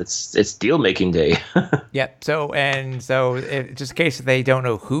 It's deal making day. Yep. So just in case they don't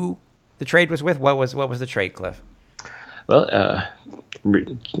know who the trade was with, what was the trade, Cliff? Well,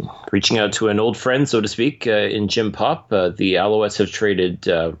 reaching out to an old friend, so to speak, in Jim Pop, the Alouettes have traded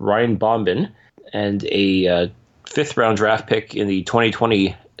Ryan Bombin and a fifth-round draft pick in the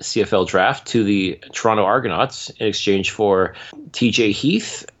 2020 CFL draft to the Toronto Argonauts in exchange for TJ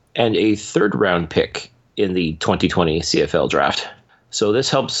Heath and a third-round pick in the 2020 CFL draft. So this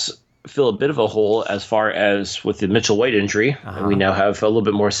helps fill a bit of a hole as far as with the Mitchell White injury. Uh-huh. We now have a little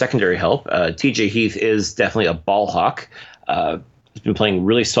bit more secondary help. TJ Heath is definitely a ball hawk. He's been playing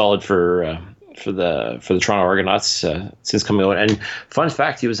really solid for the Toronto Argonauts since coming out. And fun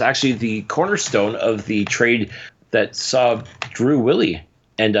fact, he was actually the cornerstone of the trade that saw Drew Willie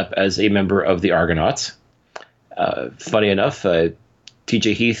end up as a member of the Argonauts. Funny enough,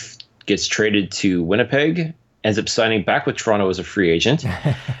 TJ Heath gets traded to Winnipeg, ends up signing back with Toronto as a free agent,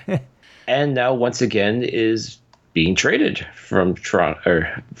 and now once again is being traded from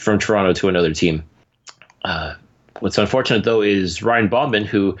Toronto to another team. What's unfortunate, though, is Ryan Bombin,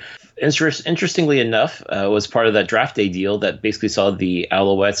 who, interestingly enough, was part of that draft day deal that basically saw the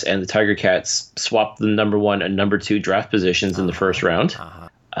Alouettes and the Tiger Cats swap the number 1 and number 2 draft positions in the first round.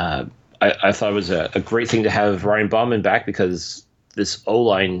 I thought it was a great thing to have Ryan Bombin back, because this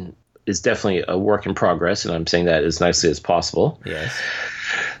O-line is definitely a work in progress, and I'm saying that as nicely as possible. Yes.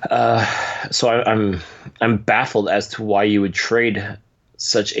 So I'm baffled as to why you would trade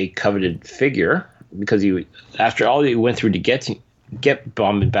such a coveted figure, because after all you went through to get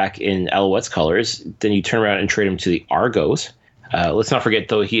Bombin back in Alouettes colors, then you turn around and trade him to the Argos. Let's not forget,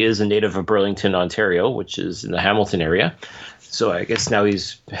 though, he is a native of Burlington, Ontario, which is in the Hamilton area. So I guess now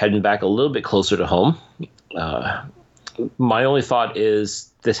he's heading back a little bit closer to home. My only thought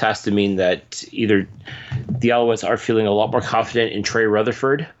is this has to mean that either the Alouettes are feeling a lot more confident in Trey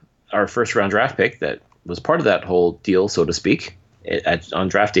Rutherford, our first-round draft pick that was part of that whole deal, so to speak, on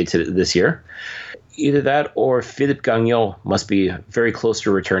draft day this year. Either that or Philippe Gagnon must be very close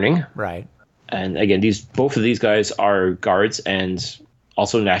to returning. Right. And again, both of these guys are guards and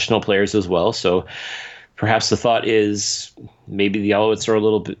also national players as well. So perhaps the thought is maybe the Alouettes are a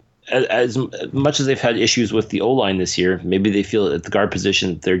little bit, as much as they've had issues with the O-line this year, maybe they feel at the guard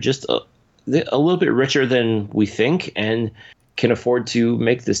position they're just a little bit richer than we think and can afford to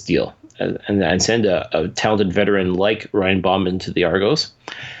make this deal and send a talented veteran like Ryan Bombin to the Argos.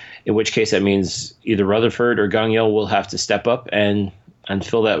 In which case, that means either Rutherford or Gagnon will have to step up and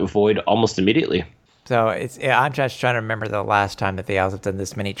fill that void almost immediately. So I'm just trying to remember the last time that the Owls have done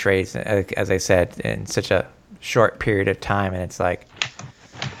this many trades, as I said, in such a short period of time, and it's like,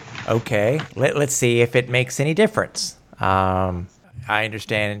 okay, let's see if it makes any difference. I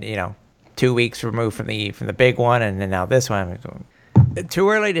understand, 2 weeks removed from the big one, and then now this one. Too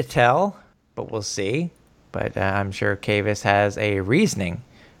early to tell, but we'll see. But I'm sure Kavis has a reasoning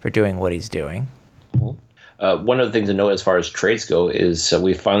for doing what he's doing. One of the things to note as far as trades go is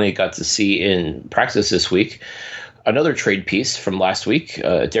we finally got to see in practice this week another trade piece from last week.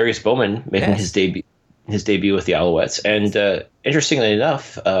 Darius Bowman making his debut with the Alouettes, and interestingly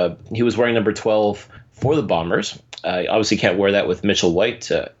enough, he was wearing number 12 for the Bombers. Obviously, can't wear that with Mitchell White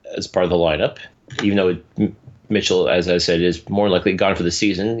as part of the lineup, even though Mitchell, as I said, is more likely gone for the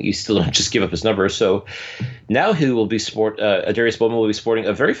season. You still don't just give up his number. So now he will be Darius Bowman will be sporting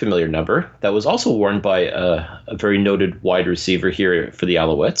a very familiar number that was also worn by a very noted wide receiver here for the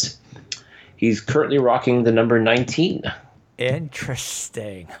Alouettes. He's currently rocking the number 19.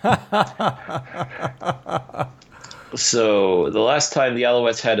 Interesting. So the last time the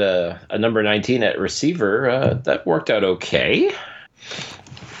Alouettes had a number 19 at receiver, that worked out okay.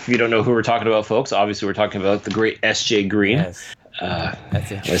 If you don't know who we're talking about, folks, obviously we're talking about the great S.J. Green. Yes.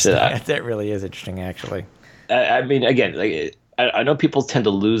 That's interesting. That really is interesting, actually. I mean, again, I know people tend to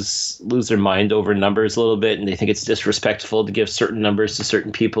lose their mind over numbers a little bit, and they think it's disrespectful to give certain numbers to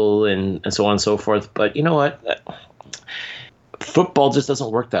certain people and so on and so forth. But you know what? But football just doesn't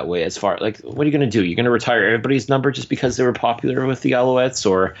work that way. As far like, what are you going to do? You're going to retire everybody's number just because they were popular with the Alouettes,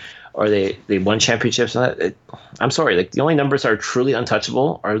 or they won championships? I'm sorry. Like, the only numbers that are truly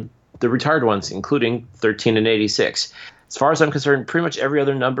untouchable are the retired ones, including 13 and 86. As far as I'm concerned, pretty much every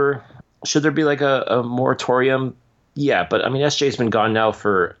other number. Should there be like a moratorium? Yeah, but I mean, SJ's been gone now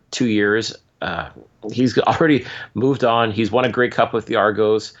for 2 years. He's already moved on. He's won a Grey Cup with the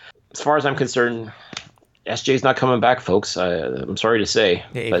Argos. As far as I'm concerned, SJ's not coming back, folks. I'm sorry to say.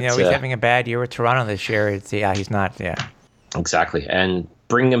 Yeah, he's having a bad year with Toronto this year. He's not. Yeah, exactly. And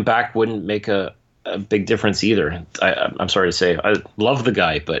bringing him back wouldn't make a big difference either. I'm sorry to say. I love the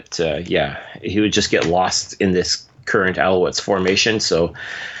guy, but he would just get lost in this current Alouettes formation. So,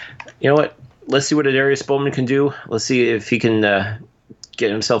 you know what? Let's see what Darius Bowman can do. Let's see if he can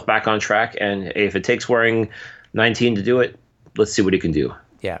get himself back on track. And if it takes wearing 19 to do it, let's see what he can do.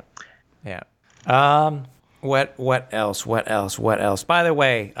 Yeah. What else? By the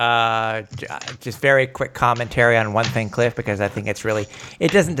way, just very quick commentary on one thing, Cliff, because I think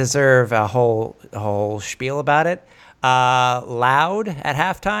it doesn't deserve a whole spiel about it. Loud at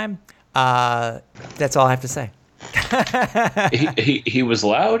halftime. That's all I have to say. he was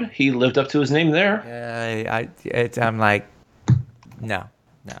loud. He lived up to his name there. I'm like, no.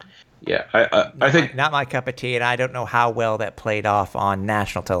 Yeah, I think not my cup of tea, and I don't know how well that played off on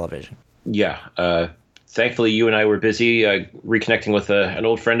national television. Yeah. Thankfully, you and I were busy reconnecting with an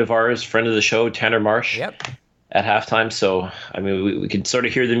old friend of ours, friend of the show, Tanner Marsh. Yep. At halftime, so I mean, we could sort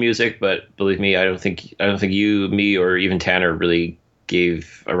of hear the music, but believe me, I don't think you, me, or even Tanner really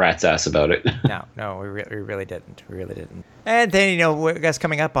gave a rat's ass about it. No, we really didn't. And then we're guys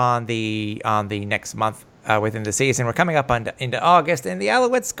coming up on the next month within the season. We're coming up into August, and the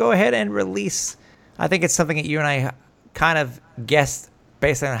Alouettes go ahead and release. I think it's something that you and I kind of guessed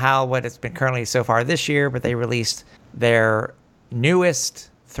based on what it's been currently so far this year, but they released their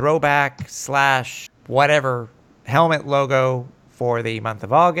newest throwback / whatever helmet logo for the month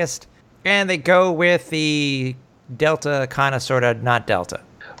of August, and they go with the Delta, kind of, sort of, not Delta.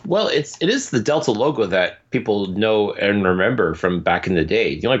 Well, it is the Delta logo that people know and remember from back in the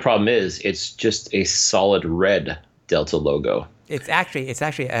day. The only problem is it's just a solid red Delta logo. It's actually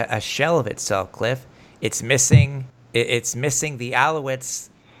a shell of itself, Cliff. It's missing the Alouettes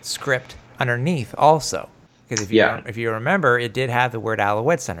script underneath also, because if you remember, it did have the word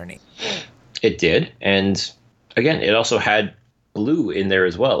Alouettes underneath. It did, and again, it also had blue in there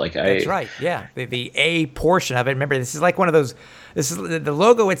as well. That's right. Yeah, the A portion of it. Remember, this is like one of those. This is the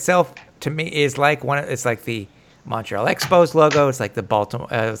logo itself. To me, is like it's like the Montreal Expos logo. It's like the Baltimore.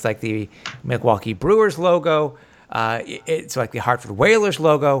 It's like the Milwaukee Brewers logo. It's like the Hartford Whalers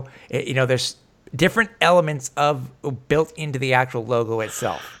logo. There's different elements built into the actual logo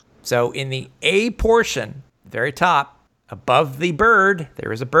itself. So in the A portion, very top, above the bird,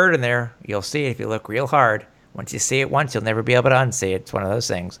 there is a bird in there. You'll see it if you look real hard. Once you see it once, you'll never be able to unsee it. It's one of those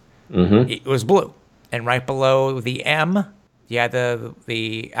things. Mm-hmm. It was blue. And right below the M, you had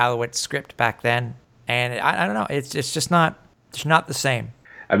the Alouette script back then. And I don't know. It's just not the same.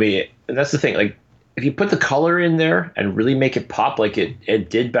 I mean, that's the thing. Like, if you put the color in there and really make it pop like it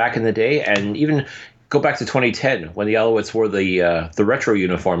did back in the day, and even go back to 2010 when the Alouettes wore the retro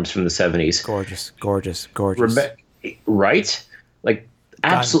uniforms from the 70s. Gorgeous. Right? Like,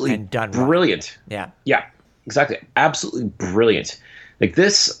 absolutely done brilliant. Right. Yeah, exactly. Absolutely brilliant. Like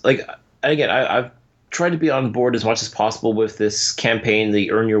this, again, I've tried to be on board as much as possible with this campaign,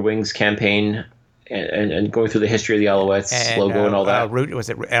 the Earn Your Wings campaign, and going through the history of the Alouettes logo and all that.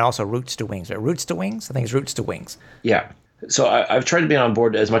 And also Roots to Wings. Roots to Wings? I think it's Roots to Wings. Yeah. So I've tried to be on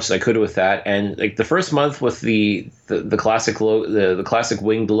board as much as I could with that. And like the first month with the classic the classic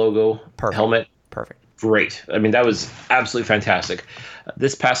winged logo helmet. Perfect. Great. I mean, that was absolutely fantastic.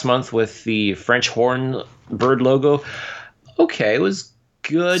 This past month with the French horn bird logo, okay, it was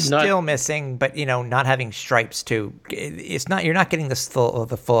good. Still missing, but not having stripes too. It's not. You're not getting the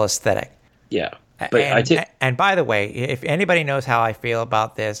full aesthetic. Yeah. But and by the way, if anybody knows how I feel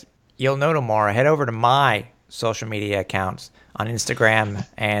about this, you'll know tomorrow. Head over to my social media accounts on Instagram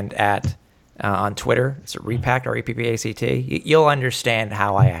and on Twitter. It's Repact, REPPACT. You'll understand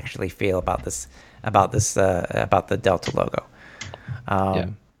how I actually feel about the Delta logo.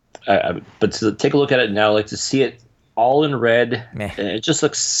 But to take a look at it now, to see it all in red, it just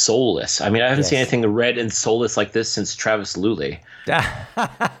looks soulless. I mean, I haven't seen anything red and soulless like this since Travis Luley.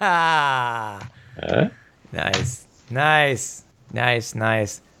 Nice.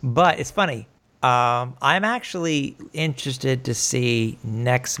 But it's funny. I'm actually interested to see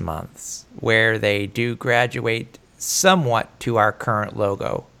next month's, where they do graduate somewhat to our current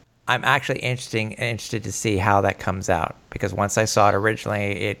logo. I'm actually interested to see how that comes out, because once I saw it originally,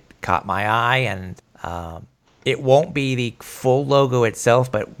 it caught my eye, and it won't be the full logo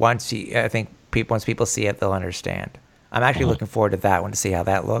itself, but once people see it, they'll understand. I'm actually looking forward to that one to see how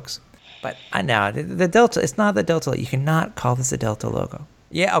that looks. But I know the Delta, it's not the Delta. You cannot call this a Delta logo.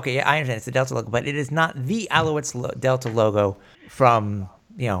 Yeah, okay, yeah, I understand it's the Delta logo, but it is not the Alouettes Delta logo from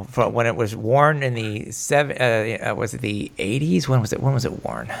when it was worn in the was it the 80s? When was it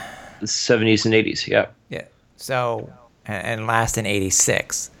worn? The 70s and 80s, yeah. Yeah. So and last in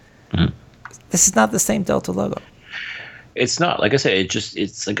 86. Mm-hmm. This is not the same Delta logo. It's not. Like I said,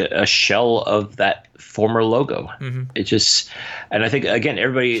 it's like a shell of that former logo. Mm-hmm. It just, and I think again,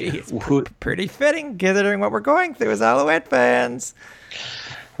 everybody pretty fitting considering what we're going through as Alouette fans.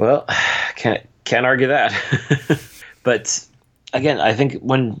 Well, can't argue that. But again, I think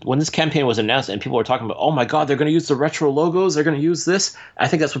when this campaign was announced and people were talking about, oh my God, they're going to use the retro logos, they're going to use this. I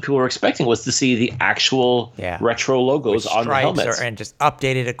think that's what people were expecting, was to see the actual retro logos on the helmets and just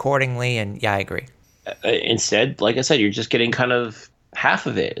updated accordingly. And yeah, I agree. Instead, like I said, you're just getting kind of half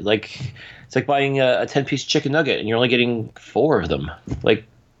of it. Like it's like buying a 10-piece chicken nugget and you're only getting 4 of them. Like,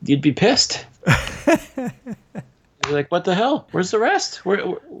 you'd be pissed. You're like, what the hell? Where's the rest?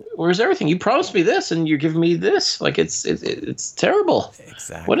 Where's everything? You promised me this, and you're giving me this. Like, it's terrible.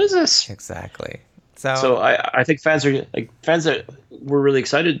 Exactly. What is this? Exactly. So I think fans that were really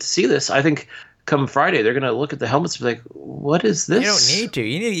excited to see this. I think come Friday they're gonna look at the helmets and be like, what is this? You don't need to.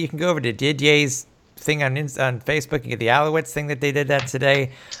 You can go over to Didier's thing on Facebook and get the Alouettes thing that they did that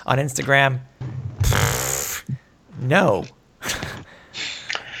today on Instagram. No.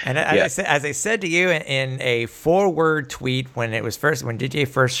 And as I said to you in a 4-word tweet when DJ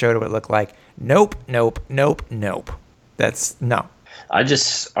first showed what it looked like, nope. That's no. I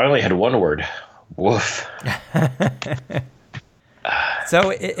only had 1 word. Woof.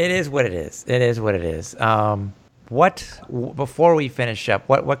 So it is what it is. It is what it is. Before we finish up,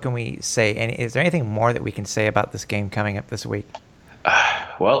 what can we say? And is there anything more that we can say about this game coming up this week?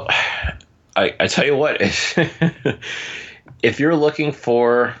 Well, I tell you what, if you're looking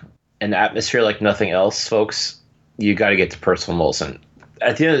for an atmosphere like nothing else, folks, you got to get to Percival Molson.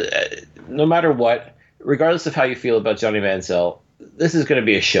 At the end, no matter what, regardless of how you feel about Johnny Manziel, this is going to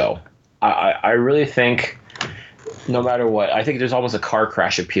be a show. I really think, no matter what, I think there's almost a car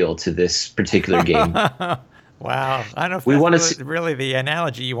crash appeal to this particular game. Wow. I don't know if that's really the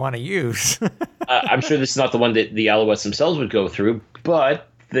analogy you want to use. I'm sure this is not the one that the Alouettes themselves would go through, but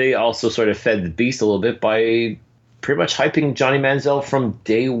they also sort of fed the beast a little bit by pretty much hyping Johnny Manziel from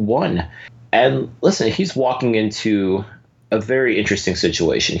day one. And listen, he's walking into a very interesting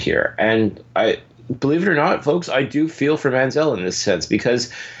situation here. And I believe it or not, folks, I do feel for Manziel in this sense,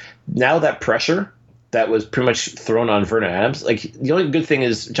 because now that pressure that was pretty much thrown on Vernon Adams, like, the only good thing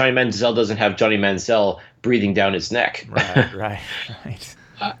is Johnny Manziel doesn't have Johnny Manziel breathing down his neck. Right.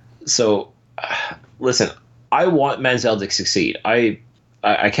 So, listen, I want Manziel to succeed. I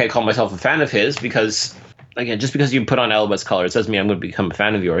can't call myself a fan of his because, again, just because you put on Alouettes colors doesn't mean I'm going to become a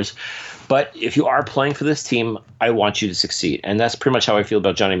fan of yours. But if you are playing for this team, I want you to succeed. And that's pretty much how I feel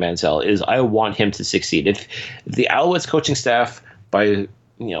about Johnny Manziel, is I want him to succeed. If the Alouettes coaching staff, by,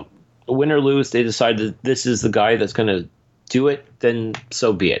 win or lose, they decide that this is the guy that's going to do it, then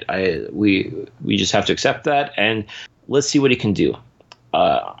so be it. We just have to accept that, and let's see what he can do.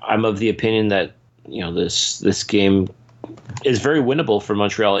 I'm of the opinion that this game is very winnable for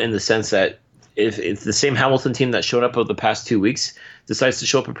Montreal, in the sense that if the same Hamilton team that showed up over the past 2 weeks decides to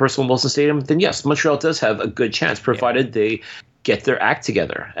show up at Percival Molson Stadium, then yes, Montreal does have a good chance, provided they get their act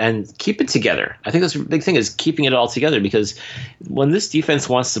together and keep it together. I think that's the big thing, is keeping it all together, because when this defense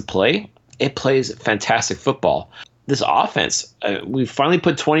wants to play, it plays fantastic football. This offense, we finally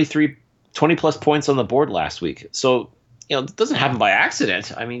put 20 plus points on the board last week. So, it doesn't happen by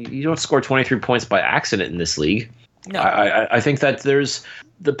accident. I mean, you don't score 23 points by accident in this league. No. I think that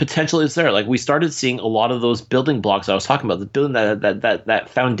the potential is there. Like, we started seeing a lot of those building blocks I was talking about, the building that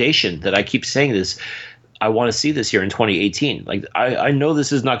foundation that I keep saying this. I want to see this year in 2018. Like, I know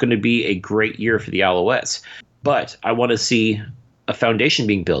this is not going to be a great year for the Alouettes, but I want to see a foundation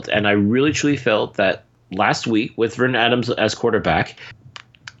being built. And I really truly felt that last week, with Vernon Adams as quarterback,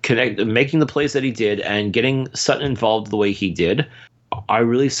 making the plays that he did and getting Sutton involved the way he did, I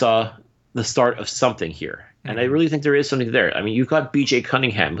really saw the start of something here. And I really think there is something there. I mean, you've got B.J.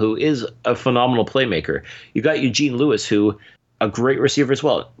 Cunningham, who is a phenomenal playmaker. You've got Eugene Lewis, who a great receiver as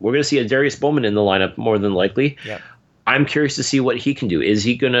well. We're going to see a Darius Bowman in the lineup more than likely. Yep. I'm curious to see what he can do. Is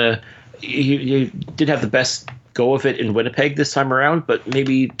he going to – he did have the best go of it in Winnipeg this time around, but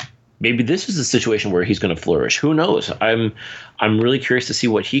maybe maybe this is a situation where he's going to flourish. Who knows? I'm really curious to see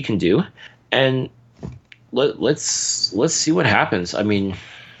what he can do, and let's see what happens. I mean,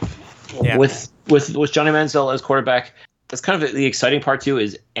 with Johnny Manziel as quarterback, that's kind of the exciting part too.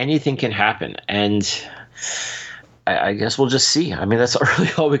 Is anything can happen, and I guess we'll just see. I mean, that's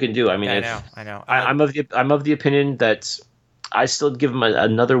really all we can do. I mean, I know. I'm of the opinion that I still give him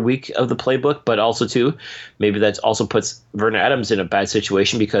another week of the playbook, but also too, maybe that also puts Vernon Adams in a bad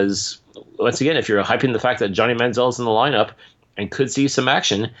situation because once again, if you're hyping the fact that Johnny Manziel is in the lineup and could see some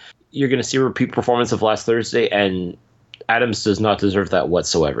action, you're going to see a repeat performance of last Thursday, and Adams does not deserve that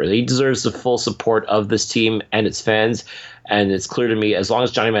whatsoever. He deserves the full support of this team and its fans, and it's clear to me as long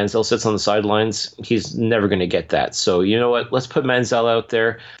as Johnny Manziel sits on the sidelines, he's never going to get that. So you know what? Let's put Manziel out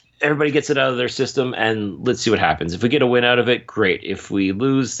there. Everybody gets it out of their system, and let's see what happens. If we get a win out of it, great. If we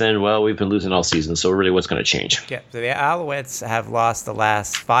lose, then, well, we've been losing all season, so really what's going to change? Yeah, so the Alouettes have lost the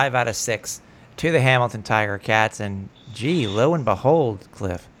last 5 out of 6 to the Hamilton Tiger Cats, and gee, lo and behold,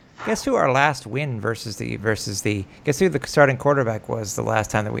 Cliff, guess who our last win versus the guess who the starting quarterback was the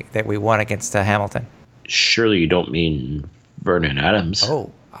last time that we won against Hamilton? Surely you don't mean Vernon Adams.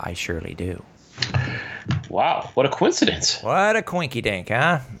 Oh, I surely do. Wow, what a coincidence! What a quinky dink,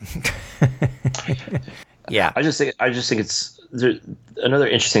 huh? Yeah, I just think it's another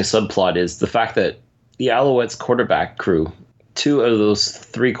interesting subplot is the fact that the Alouettes quarterback crew, 2 of those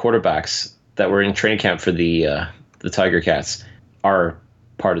 3 quarterbacks that were in training camp for the Tiger Cats are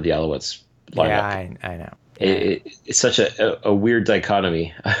part of the Alouettes lineup. Yeah, I know. It's such a weird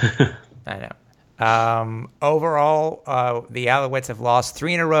dichotomy. I know. Overall, the Alouettes have lost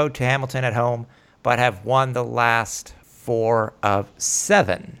 3 in a row to Hamilton at home, but have won the last 4 of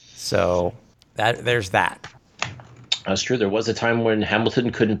 7. So there's that. That's true. There was a time when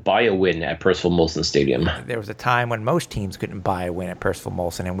Hamilton couldn't buy a win at Percival Molson Stadium. There was a time when most teams couldn't buy a win at Percival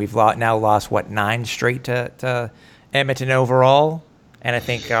Molson, and we've now lost, 9 straight to Edmonton overall, and I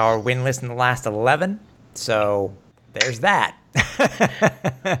think our win list in the last 11. So there's that.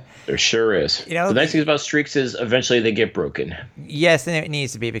 There sure is. You know, the nice thing about streaks is eventually they get broken. Yes, and it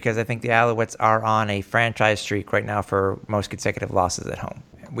needs to be because I think the Alouettes are on a franchise streak right now for most consecutive losses at home.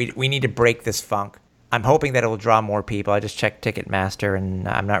 We need to break this funk. I'm hoping that it will draw more people. I just checked Ticketmaster, and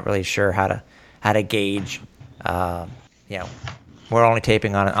I'm not really sure how to gauge. We're only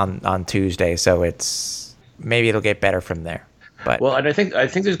taping on Tuesday, so maybe it'll get better from there. But well, and I think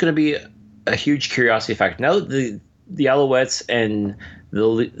there's going to be a huge curiosity factor now that the Alouettes and the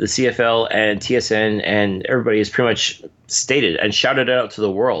CFL and TSN and everybody has pretty much stated and shouted it out to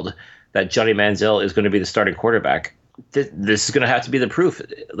the world that Johnny Manziel is going to be the starting quarterback. This is going to have to be the proof.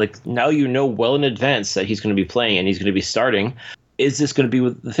 Like, now you know well in advance that he's going to be playing and he's going to be starting. Is this going to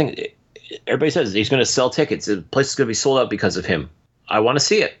be the thing? Everybody says he's going to sell tickets. The place is going to be sold out because of him. I want to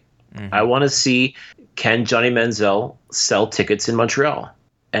see it. Mm-hmm. I want to see, can Johnny Manziel sell tickets in Montreal?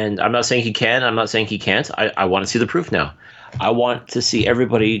 And I'm not saying he can. I'm not saying he can't. I want to see the proof now. I want to see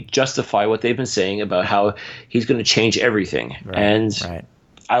everybody justify what they've been saying about how he's going to change everything. Right, and right.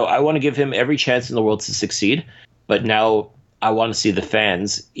 I want to give him every chance in the world to succeed. But now I want to see the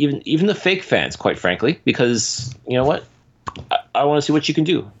fans, even the fake fans, quite frankly, because you know what? I want to see what you can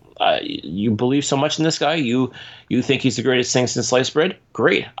do. You believe so much in this guy. You think he's the greatest thing since sliced bread?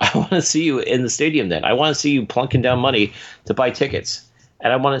 Great. I want to see you in the stadium then. I want to see you plunking down money to buy tickets.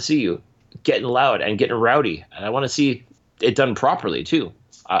 And I want to see you getting loud and getting rowdy. And I want to see it done properly, too.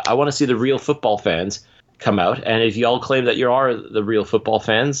 I want to see the real football fans come out. And if you all claim that you are the real football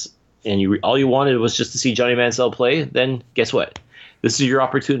fans and all you wanted was just to see Johnny Manziel play, then guess what? This is your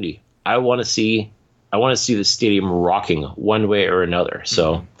opportunity. I want to see the stadium rocking one way or another.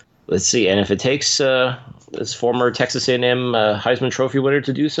 So let's see. And if it takes this former Texas A&M Heisman Trophy winner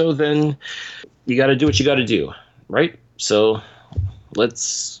to do so, then you got to do what you got to do, right? So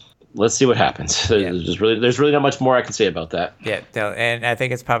let's see what happens. Yeah. There's really not much more I can say about that. Yeah, and I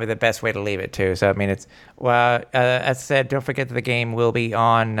think it's probably the best way to leave it too. So I mean, as I said, don't forget that the game will be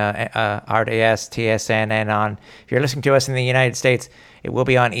on RDS, TSN, and on. If you're listening to us in the United States, it will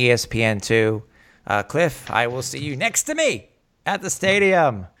be on ESPN too. Cliff, I will see you next to me at the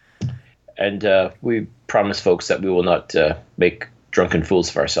stadium. And we promise folks that we will not make drunken fools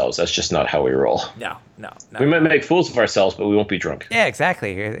of ourselves. That's just not how we roll. No. We might make fools of ourselves, but we won't be drunk. Yeah,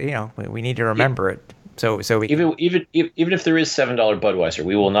 exactly. You know, we need to remember it. So we even if there is $7 Budweiser,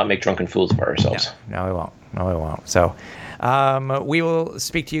 we will not make drunken fools of ourselves. No, we won't. So we will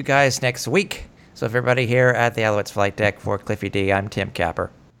speak to you guys next week. So if everybody here at the Alouettes Flight Deck for Cliffy D, I'm Tim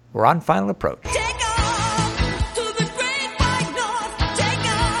Capper. We're on Final Approach.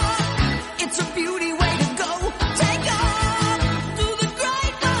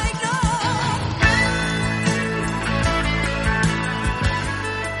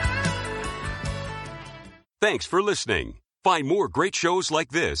 Thanks for listening. Find more great shows like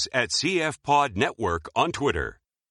this at CF Pod Network on Twitter.